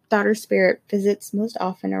spirit visits most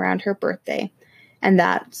often around her birthday, and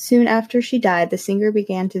that soon after she died, the singer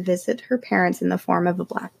began to visit her parents in the form of a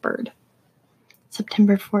blackbird.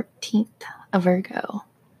 September 14th, a Virgo.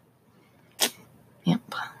 Yep.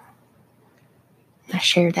 I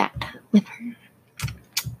shared that with her.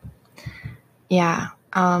 Yeah.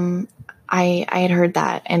 I had heard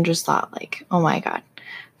that and just thought, like, oh my God,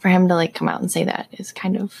 for him to like come out and say that is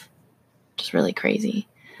kind of just really crazy.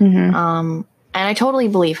 Mm-hmm. And I totally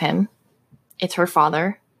believe him. It's her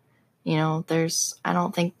father. You know, I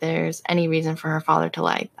don't think there's any reason for her father to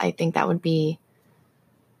lie. I think that would be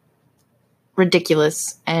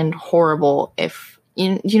ridiculous and horrible if,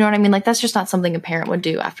 you know what I mean? Like, that's just not something a parent would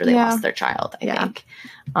do after they lost their child, I think.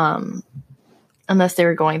 Unless they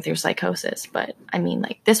were going through psychosis. But, I mean,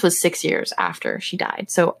 like, this was 6 years after she died.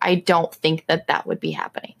 So I don't think that would be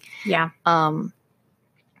happening. Yeah. And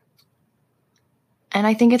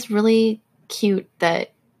I think it's really cute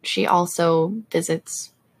that she also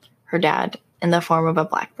visits her dad in the form of a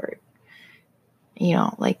blackbird. You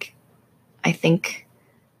know, like, I think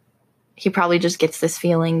he probably just gets this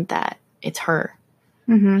feeling that it's her.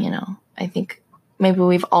 Mm-hmm. You know, I think maybe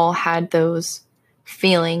we've all had those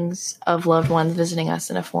feelings of loved ones visiting us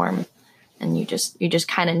in a form, and you just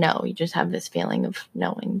kind of know. You just have this feeling of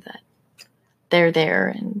knowing that they're there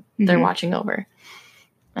and they're watching over.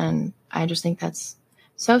 And I just think that's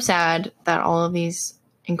so sad that all of these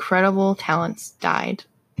incredible talents died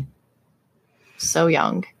so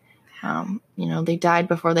young. You know, they died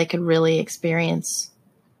before they could really experience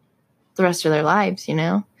the rest of their lives, you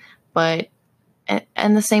know? But,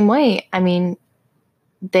 and the same way, I mean,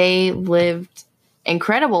 they lived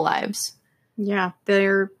incredible lives. Yeah,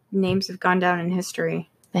 their names have gone down in history.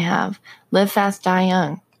 They have. Live fast, die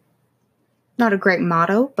young. Not a great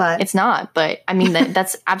motto, but... It's not, but, I mean,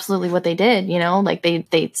 that's absolutely what they did, you know? Like,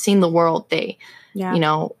 they'd seen the world. They, you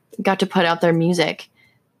know, got to put out their music.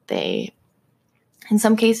 They, in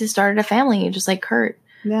some cases, started a family, just like Kurt.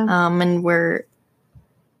 Yeah. And we're,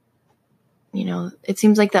 you know, it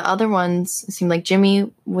seems like the other ones, it seemed like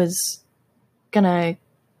Jimmy was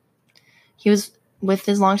he was with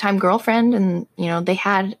his longtime girlfriend, and, you know, they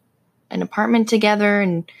had an apartment together,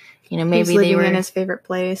 and, you know, maybe they were in his favorite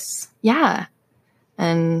place. Yeah.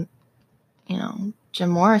 And, you know, Jim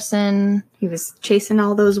Morrison. He was chasing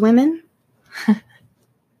all those women.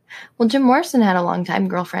 Well, Jim Morrison had a longtime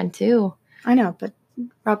girlfriend too. I know, but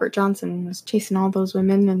Robert Johnson was chasing all those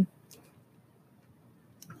women and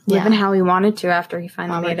living how he wanted to after he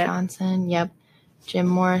finally made it. Robert Johnson, yep. Jim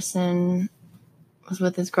Morrison was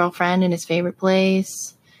with his girlfriend in his favorite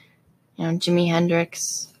place. You know, Jimi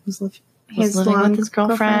Hendrix was living with his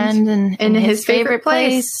girlfriend in his favorite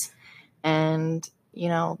place. And, you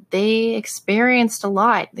know, they experienced a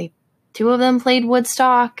lot. Two of them played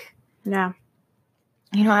Woodstock. Yeah.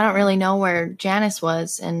 You know, I don't really know where Janice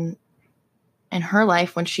was in her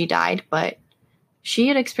life when she died, but she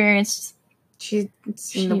had experienced... She's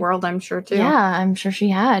seen the world, I'm sure, too. Yeah, I'm sure she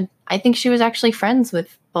had. I think she was actually friends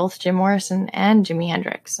with both Jim Morrison and Jimi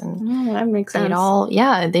Hendrix. And that makes sense.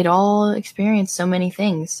 They'd all experienced so many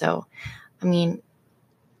things. So, I mean,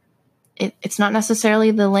 it's not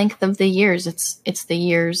necessarily the length of the years. It's the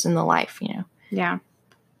years in the life, you know. Yeah.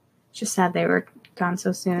 It's just sad they were gone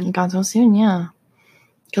so soon. Gone so soon, yeah.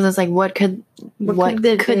 Because it's like, what could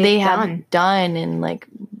they have done, and like,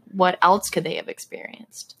 what else could they have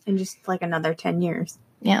experienced in just like another 10 years?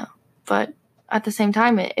 Yeah, but at the same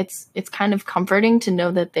time, it's kind of comforting to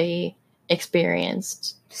know that they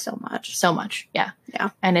experienced so much. Yeah,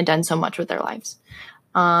 yeah, and had done so much with their lives.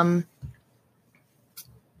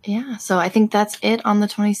 Yeah, so I think that's it on the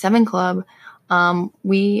 27 Club.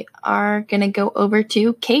 We are gonna go over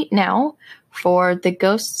to Kate now for the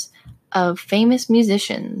ghosts of famous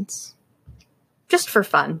musicians. Just for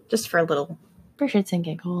fun, just for a little, for shits and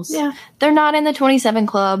giggles. Yeah, they're not in the 27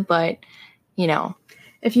 Club, but you know,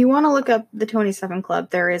 if you want to look up the 27 Club,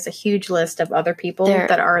 there is a huge list of other people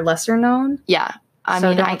that are lesser known. Yeah, I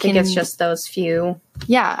mean, I think it's just those few.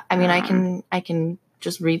 Yeah, I mean, I can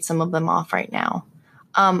just read some of them off right now.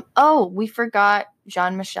 Oh, we forgot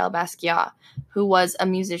Jean-Michel Basquiat, who was a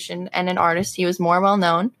musician and an artist. He was more well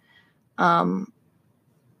known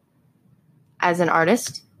as an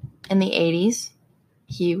artist in the 80s.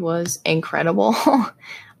 He was incredible. I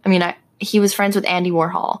mean, he was friends with Andy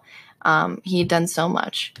Warhol. He had done so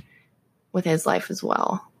much with his life as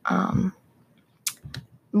well.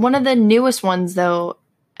 One of the newest ones, though,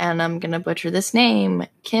 and I'm going to butcher this name,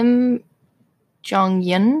 Kim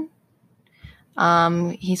Jong-un.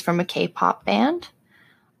 He's from a K-pop band.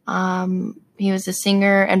 He was a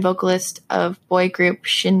singer and vocalist of boy group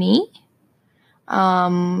Shinee.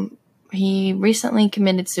 He recently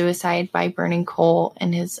committed suicide by burning coal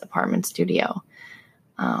in his apartment studio.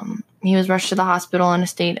 He was rushed to the hospital in a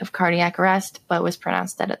state of cardiac arrest, but was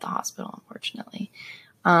pronounced dead at the hospital, unfortunately.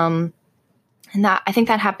 And I think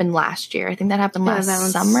that happened last year. I think that happened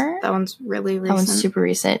last summer. That one's really recent. That one's super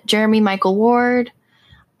recent. Jeremy Michael Ward.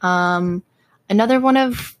 Another one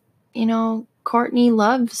of, Courtney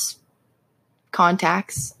Love's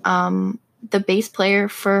contacts. The bass player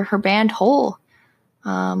for her band Hole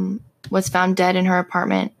was found dead in her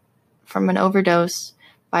apartment from an overdose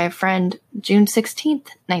by a friend June 16th,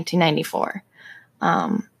 1994,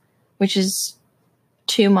 which is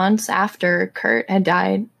 2 months after Kurt had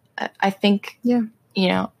died. I think,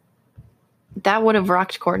 that would have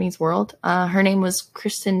rocked Courtney's world. Her name was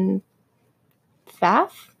Kristen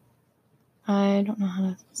Pfaff. I don't know how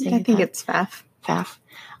to say that. I think it's Pfaff. Pfaff.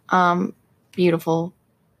 Beautiful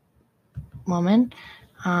woman.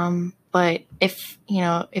 But if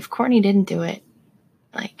Courtney didn't do it,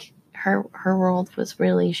 like her world was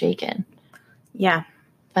really shaken. Yeah.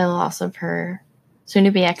 By the loss of her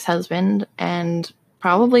soon-to-be ex-husband and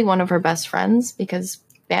probably one of her best friends, because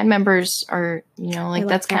band members are,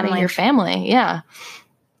 that's kind of your family. Yeah.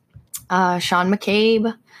 Sean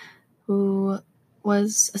McCabe, who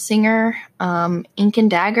was a singer. Ink and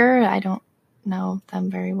Dagger, I don't know them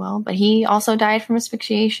very well, but he also died from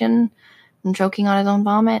asphyxiation and choking on his own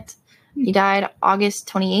vomit. He died August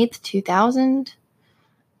 28th, 2000.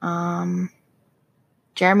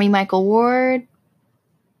 Jeremy Michael Ward.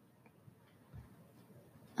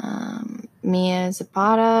 Mia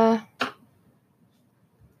Zapata.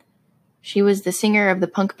 She was the singer of the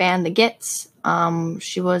punk band The Gits.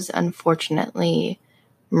 She was unfortunately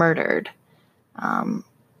murdered. I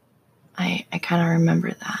kind of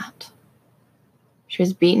remember that. She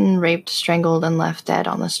was beaten, raped, strangled, and left dead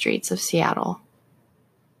on the streets of Seattle.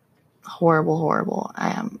 Horrible, horrible.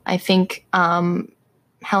 I think Helen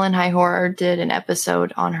High Horror did an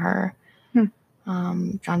episode on her.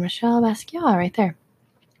 Jean-Michel Basquiat, right there.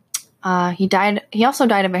 He also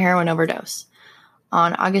died of a heroin overdose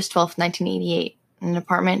on August 12th, 1988, in an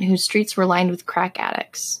apartment whose streets were lined with crack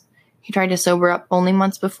addicts. He tried to sober up only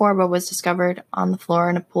months before, but was discovered on the floor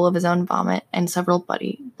in a pool of his own vomit and several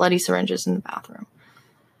bloody syringes in the bathroom.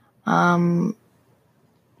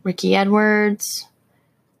 Ricky Edwards,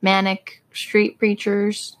 Manic Street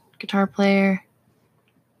Preachers, guitar player.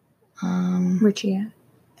 Richie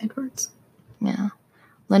Edwards. Yeah.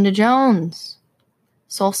 Linda Jones,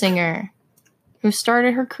 soul singer, who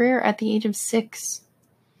started her career at the age of 6.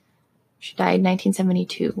 She died in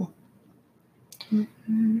 1972.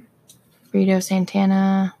 Mm-hmm. Frito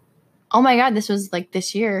Santana. Oh my God, this was like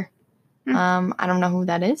this year. I don't know who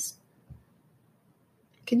that is.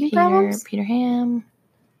 Peter Ham.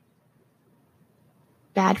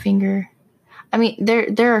 Badfinger. I mean,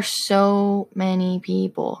 there are so many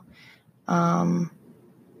people. There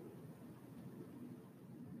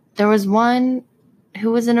was one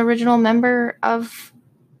who was an original member of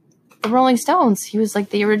the Rolling Stones. He was like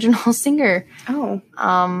the original singer. Oh.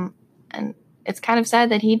 And it's kind of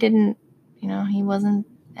sad that he didn't, he wasn't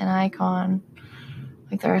an icon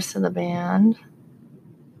like the rest of the band.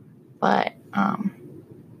 But,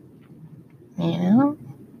 the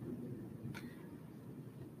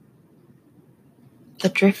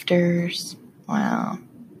Drifters. Wow.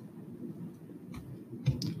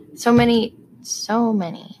 So many.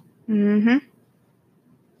 Mm-hmm.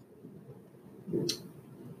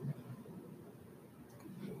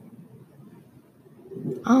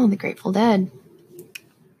 Oh, the Grateful Dead.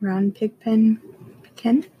 Ron Pigpen.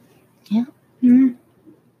 Yeah. Mm-hmm.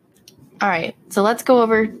 All right. So let's go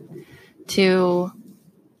over to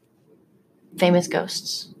famous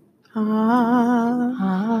ghosts.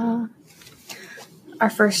 Our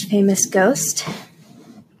first famous ghost,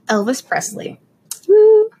 Elvis Presley.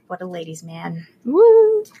 Woo! What a ladies' man.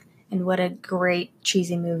 Woo! And what a great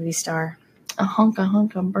cheesy movie star. A hunk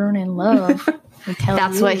of burning love.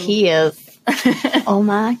 That's what he is. Oh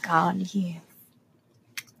my God, he is.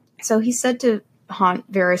 So he's said to haunt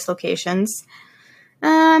various locations.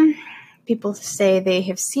 People say they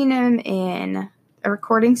have seen him in a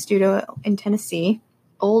recording studio in Tennessee.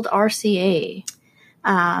 Old RCA.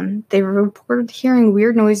 They reported hearing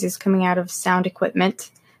weird noises coming out of sound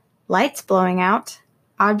equipment, lights blowing out,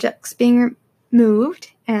 objects being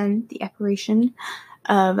moved, and the apparition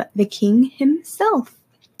of the king himself.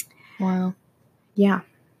 Wow. Yeah.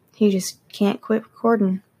 He just can't quit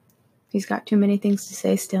recording. He's got too many things to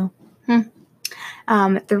say still.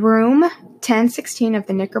 The room 1016 of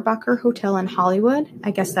the Knickerbocker Hotel in Hollywood.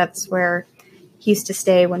 I guess that's where he used to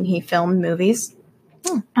stay when he filmed movies.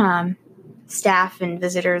 Staff and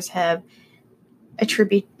visitors have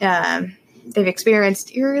they've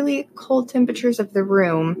experienced eerily cold temperatures of the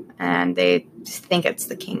room, and they just think it's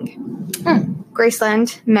the king.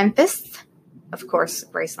 Graceland, Memphis. Of course,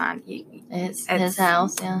 Graceland. It's his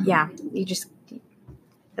house, yeah. Yeah,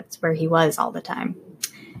 that's where he was all the time.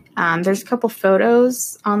 There's a couple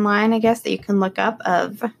photos online, I guess, that you can look up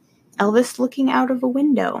of Elvis looking out of a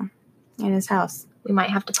window in his house. We might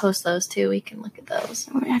have to post those too. We can look at those.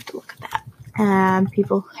 We might have to look at that.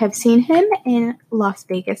 People have seen him in Las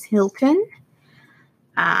Vegas Hilton,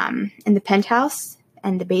 in the penthouse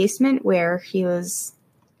and the basement where he was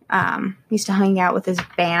used to hang out with his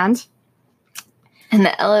band. In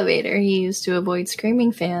the elevator, he used to avoid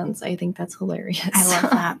screaming fans. I think that's hilarious. I love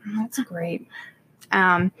that. That's great.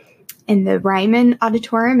 In the Ryman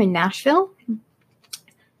Auditorium in Nashville.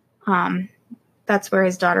 That's where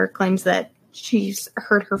his daughter claims that she's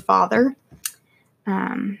heard her father.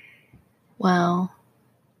 Wow.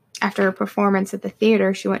 After a performance at the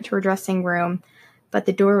theater, she went to her dressing room, but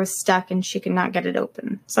the door was stuck and she could not get it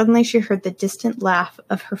open. Suddenly, she heard the distant laugh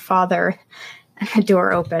of her father, and the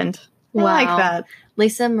door opened. Wow. I like that.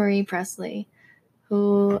 Lisa Marie Presley,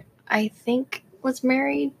 who I think was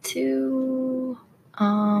married to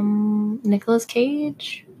Nicolas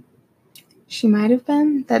Cage. She might have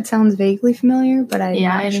been. That sounds vaguely familiar, but I'm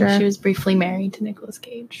not I sure. think she was briefly married to Nicolas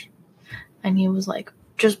Cage. And he was like,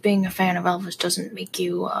 just being a fan of Elvis doesn't make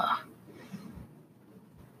you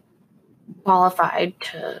qualified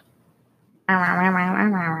to...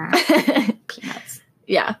 Peanuts.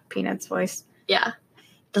 Yeah. Peanuts voice. Yeah.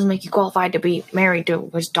 Doesn't make you qualified to be married to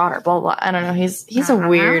his daughter, blah, blah. I don't know. He's a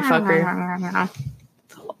weird fucker.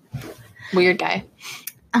 Weird guy.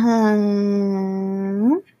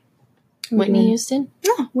 Whitney Houston?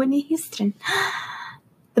 No, Whitney Houston.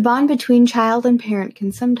 The bond between child and parent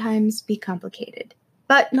can sometimes be complicated,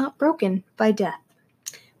 but not broken by death.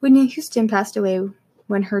 Whitney Houston passed away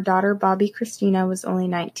when her daughter Bobby Christina was only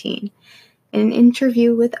 19. In an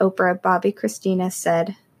interview with Oprah, Bobby Christina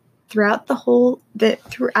said, throughout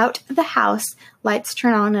the house, lights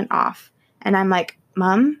turn on and off. And I'm like,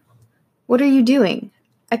 Mom, what are you doing?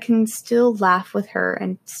 I can still laugh with her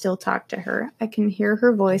and still talk to her. I can hear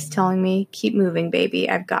her voice telling me, keep moving, baby,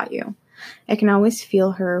 I've got you. I can always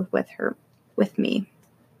feel her with me.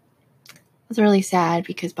 It's really sad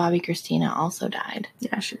because Bobby Christina also died.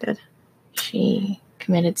 Yeah, she did. She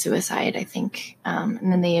committed suicide, I think.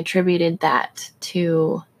 And then they attributed that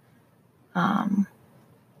to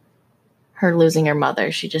her losing her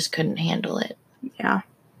mother. She just couldn't handle it. Yeah.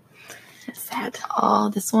 It's sad. Oh,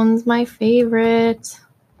 this one's my favorite.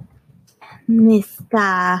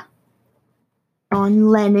 Mr. John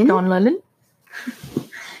Lennon. John Lennon?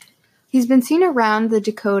 He's been seen around the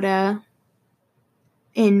Dakota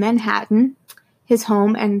in Manhattan, his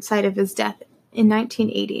home and site of his death in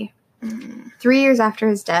 1980. 3 years after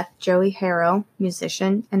his death, Joey Harrow,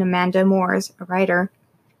 musician, and Amanda Moores, a writer,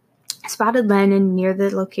 spotted Lennon near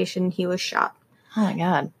the location he was shot. Oh my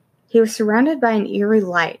God. He was surrounded by an eerie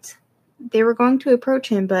light. They were going to approach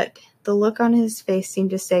him, but the look on his face seemed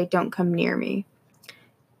to say, don't come near me.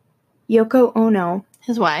 Yoko Ono,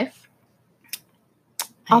 his wife.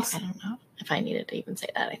 I don't know if I needed to even say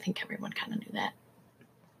that. I think everyone kind of knew that.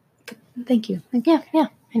 Thank you. Yeah.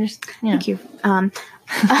 Thank you.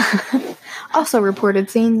 Also reported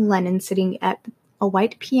seeing Lennon sitting at a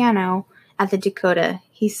white piano at the Dakota.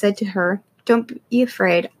 he said to her, "Don't be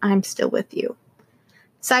afraid, I'm still with you."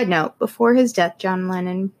 Side note, before his death, John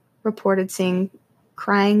Lennon reported seeing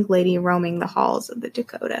crying lady roaming the halls of the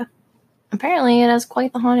Dakota. Apparently, it has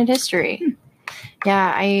quite the haunted history.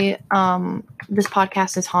 Yeah, this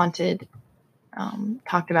podcast is haunted.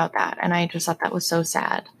 Talked about that, and I just thought that was so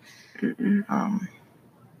sad. It's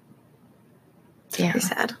very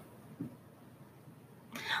sad.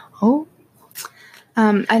 Oh.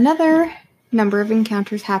 Another number of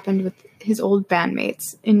encounters happened with his old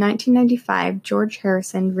bandmates. In 1995, George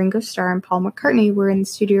Harrison, Ringo Starr, and Paul McCartney were in the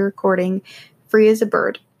studio recording Free as a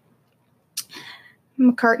Bird.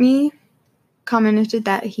 McCartney commented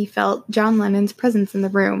that he felt John Lennon's presence in the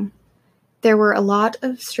room. There were a lot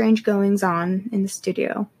of strange goings-on in the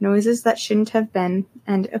studio, noises that shouldn't have been,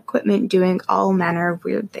 and equipment doing all manner of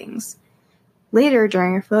weird things. Later,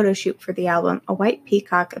 during a photo shoot for the album, a white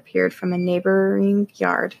peacock appeared from a neighboring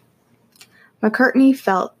yard. McCartney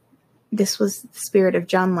felt this was the spirit of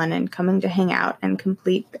John Lennon coming to hang out and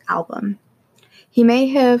complete the album. He may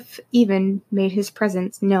have even made his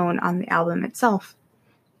presence known on the album itself.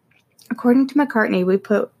 According to McCartney, we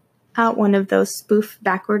put out one of those spoof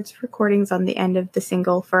backwards recordings on the end of the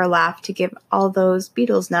single for a laugh to give all those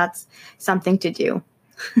Beatles nuts something to do.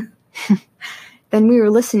 Then we were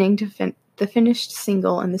listening to the finished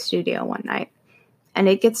single in the studio one night, and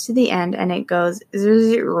it gets to the end and it goes,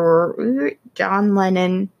 John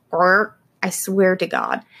Lennon, I swear to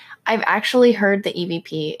God. I've actually heard the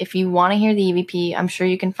EVP. If you want to hear the EVP, I'm sure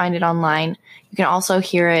you can find it online. You can also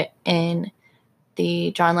hear it in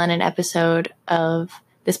the John Lennon episode of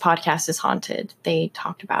This Podcast is Haunted. They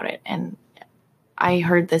talked about it, and I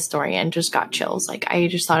heard this story and just got chills. Like, I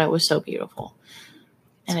just thought it was so beautiful.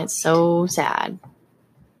 And it's so sad.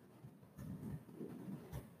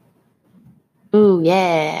 Ooh,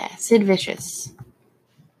 yeah. Sid Vicious.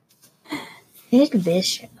 Sid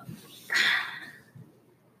Vicious.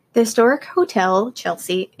 The historic Hotel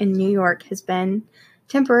Chelsea in New York has been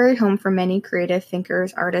a temporary home for many creative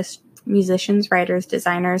thinkers, artists, musicians, writers,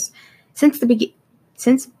 designers since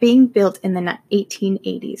being built in the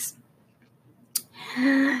 1880s.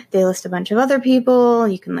 They list a bunch of other people.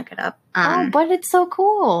 You can look it up. But it's so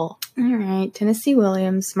cool. All right. Tennessee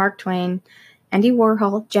Williams, Mark Twain, Andy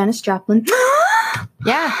Warhol, Janis Joplin.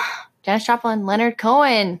 Yeah. Janis Joplin, Leonard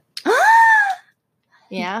Cohen.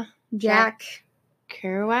 Yeah. Jack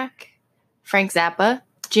Kerouac, Frank Zappa,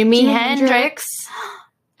 Jimi Hendrix,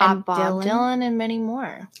 and Bob Dylan, and many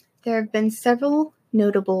more. There have been several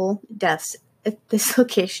notable deaths at this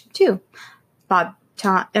location, too. Dylan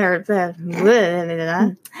Thomas.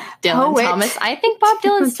 I think Bob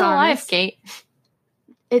Dylan's still alive, Kate.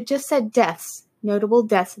 It just said deaths. Notable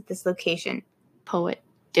deaths at this location. Poet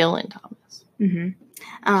Dylan Thomas.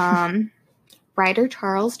 Mm-hmm. Writer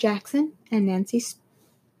Charles Jackson and Nancy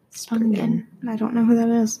Spungen. I don't know who that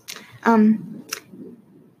is.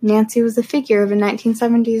 Nancy was a figure of a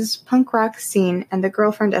 1970s punk rock scene and the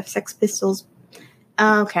girlfriend of Sex Pistols.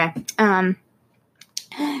 Okay.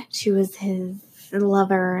 She was his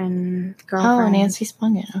lover and girlfriend. Oh, Nancy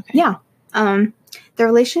Spungen. Okay. Yeah. The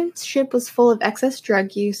relationship was full of excess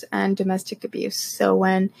drug use and domestic abuse. So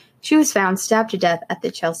when she was found stabbed to death at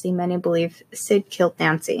the Chelsea, many believe Sid killed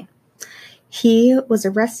Nancy. He was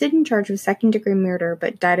arrested and charged with second-degree murder,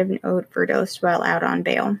 but died of an overdose while out on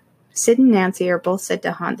bail. Sid and Nancy are both said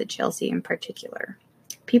to haunt the Chelsea in particular.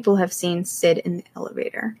 People have seen Sid in the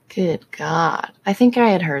elevator. Good God. I think I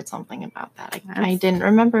had heard something about that. I didn't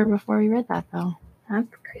remember before we read that, though. That's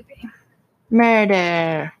creepy.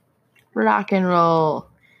 Murder, rock and roll,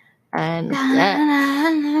 and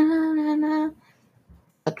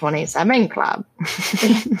the 27 Club.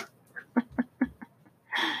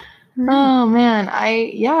 Oh, man.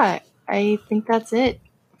 I think that's it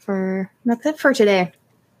for today.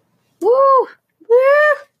 Woo!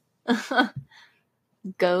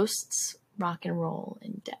 Ghosts, rock and roll,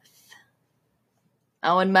 and death.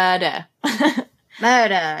 Oh, and murder.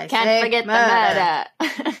 Murder. Can't forget the murder.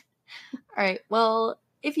 All right. Well,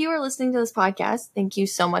 if you are listening to this podcast, thank you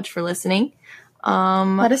so much for listening.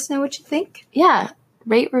 Let us know what you think. Yeah.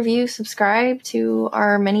 Rate, review, subscribe to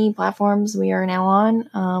our many platforms we are now on.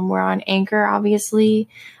 We're on Anchor, obviously.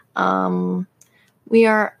 We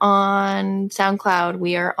are on SoundCloud.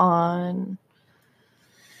 We are on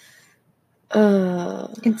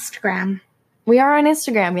Instagram. We are on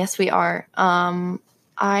Instagram. Yes, we are.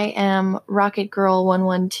 I am Rocket Girl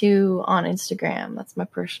 112 on Instagram. That's my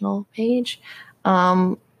personal page.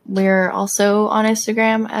 We're also on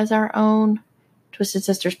Instagram as our own Twisted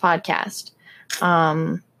Sisters podcast.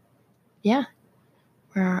 Yeah,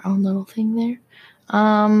 we're our own little thing there.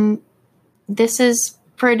 This is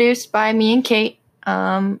produced by me and Kate.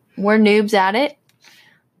 We're noobs at it.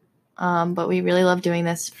 But we really love doing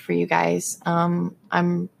this for you guys.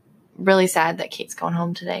 I'm really sad that Kate's going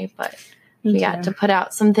home today, but we got to put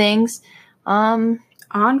out some things. On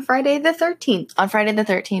Friday the 13th. On Friday the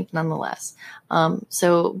 13th, nonetheless.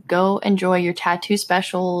 So go enjoy your tattoo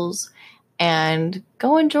specials and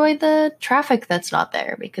go enjoy the traffic that's not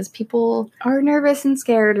there because people are nervous and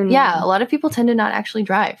scared. And a lot of people tend to not actually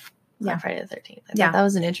drive on Friday the 13th. I thought that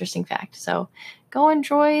was an interesting fact. So go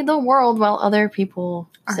enjoy the world while other people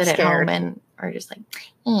sit at home and are just like,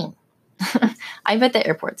 I bet the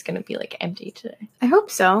airport's going to be like empty today. I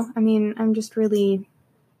hope so. I mean, I'm really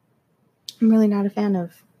not a fan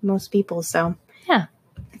of most people. So yeah,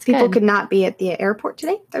 if people could not be at the airport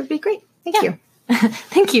today, that would be great. Thank you.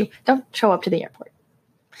 Thank you. Don't show up to the airport.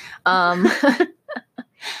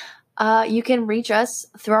 You can reach us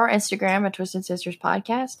through our Instagram at Twisted Sisters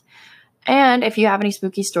Podcast. And if you have any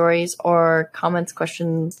spooky stories or comments,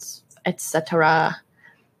 questions, etc.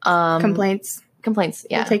 Complaints,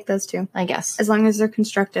 yeah. We'll take those too. I guess. As long as they're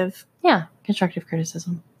constructive. Yeah, constructive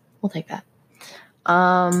criticism. We'll take that.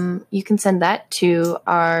 You can send that to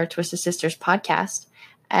our Twisted Sisters Podcast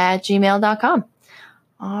at gmail.com.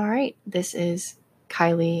 All right. This is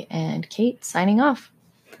Kylie and Kate signing off.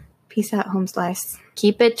 Peace out, home slice.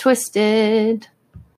 Keep it twisted.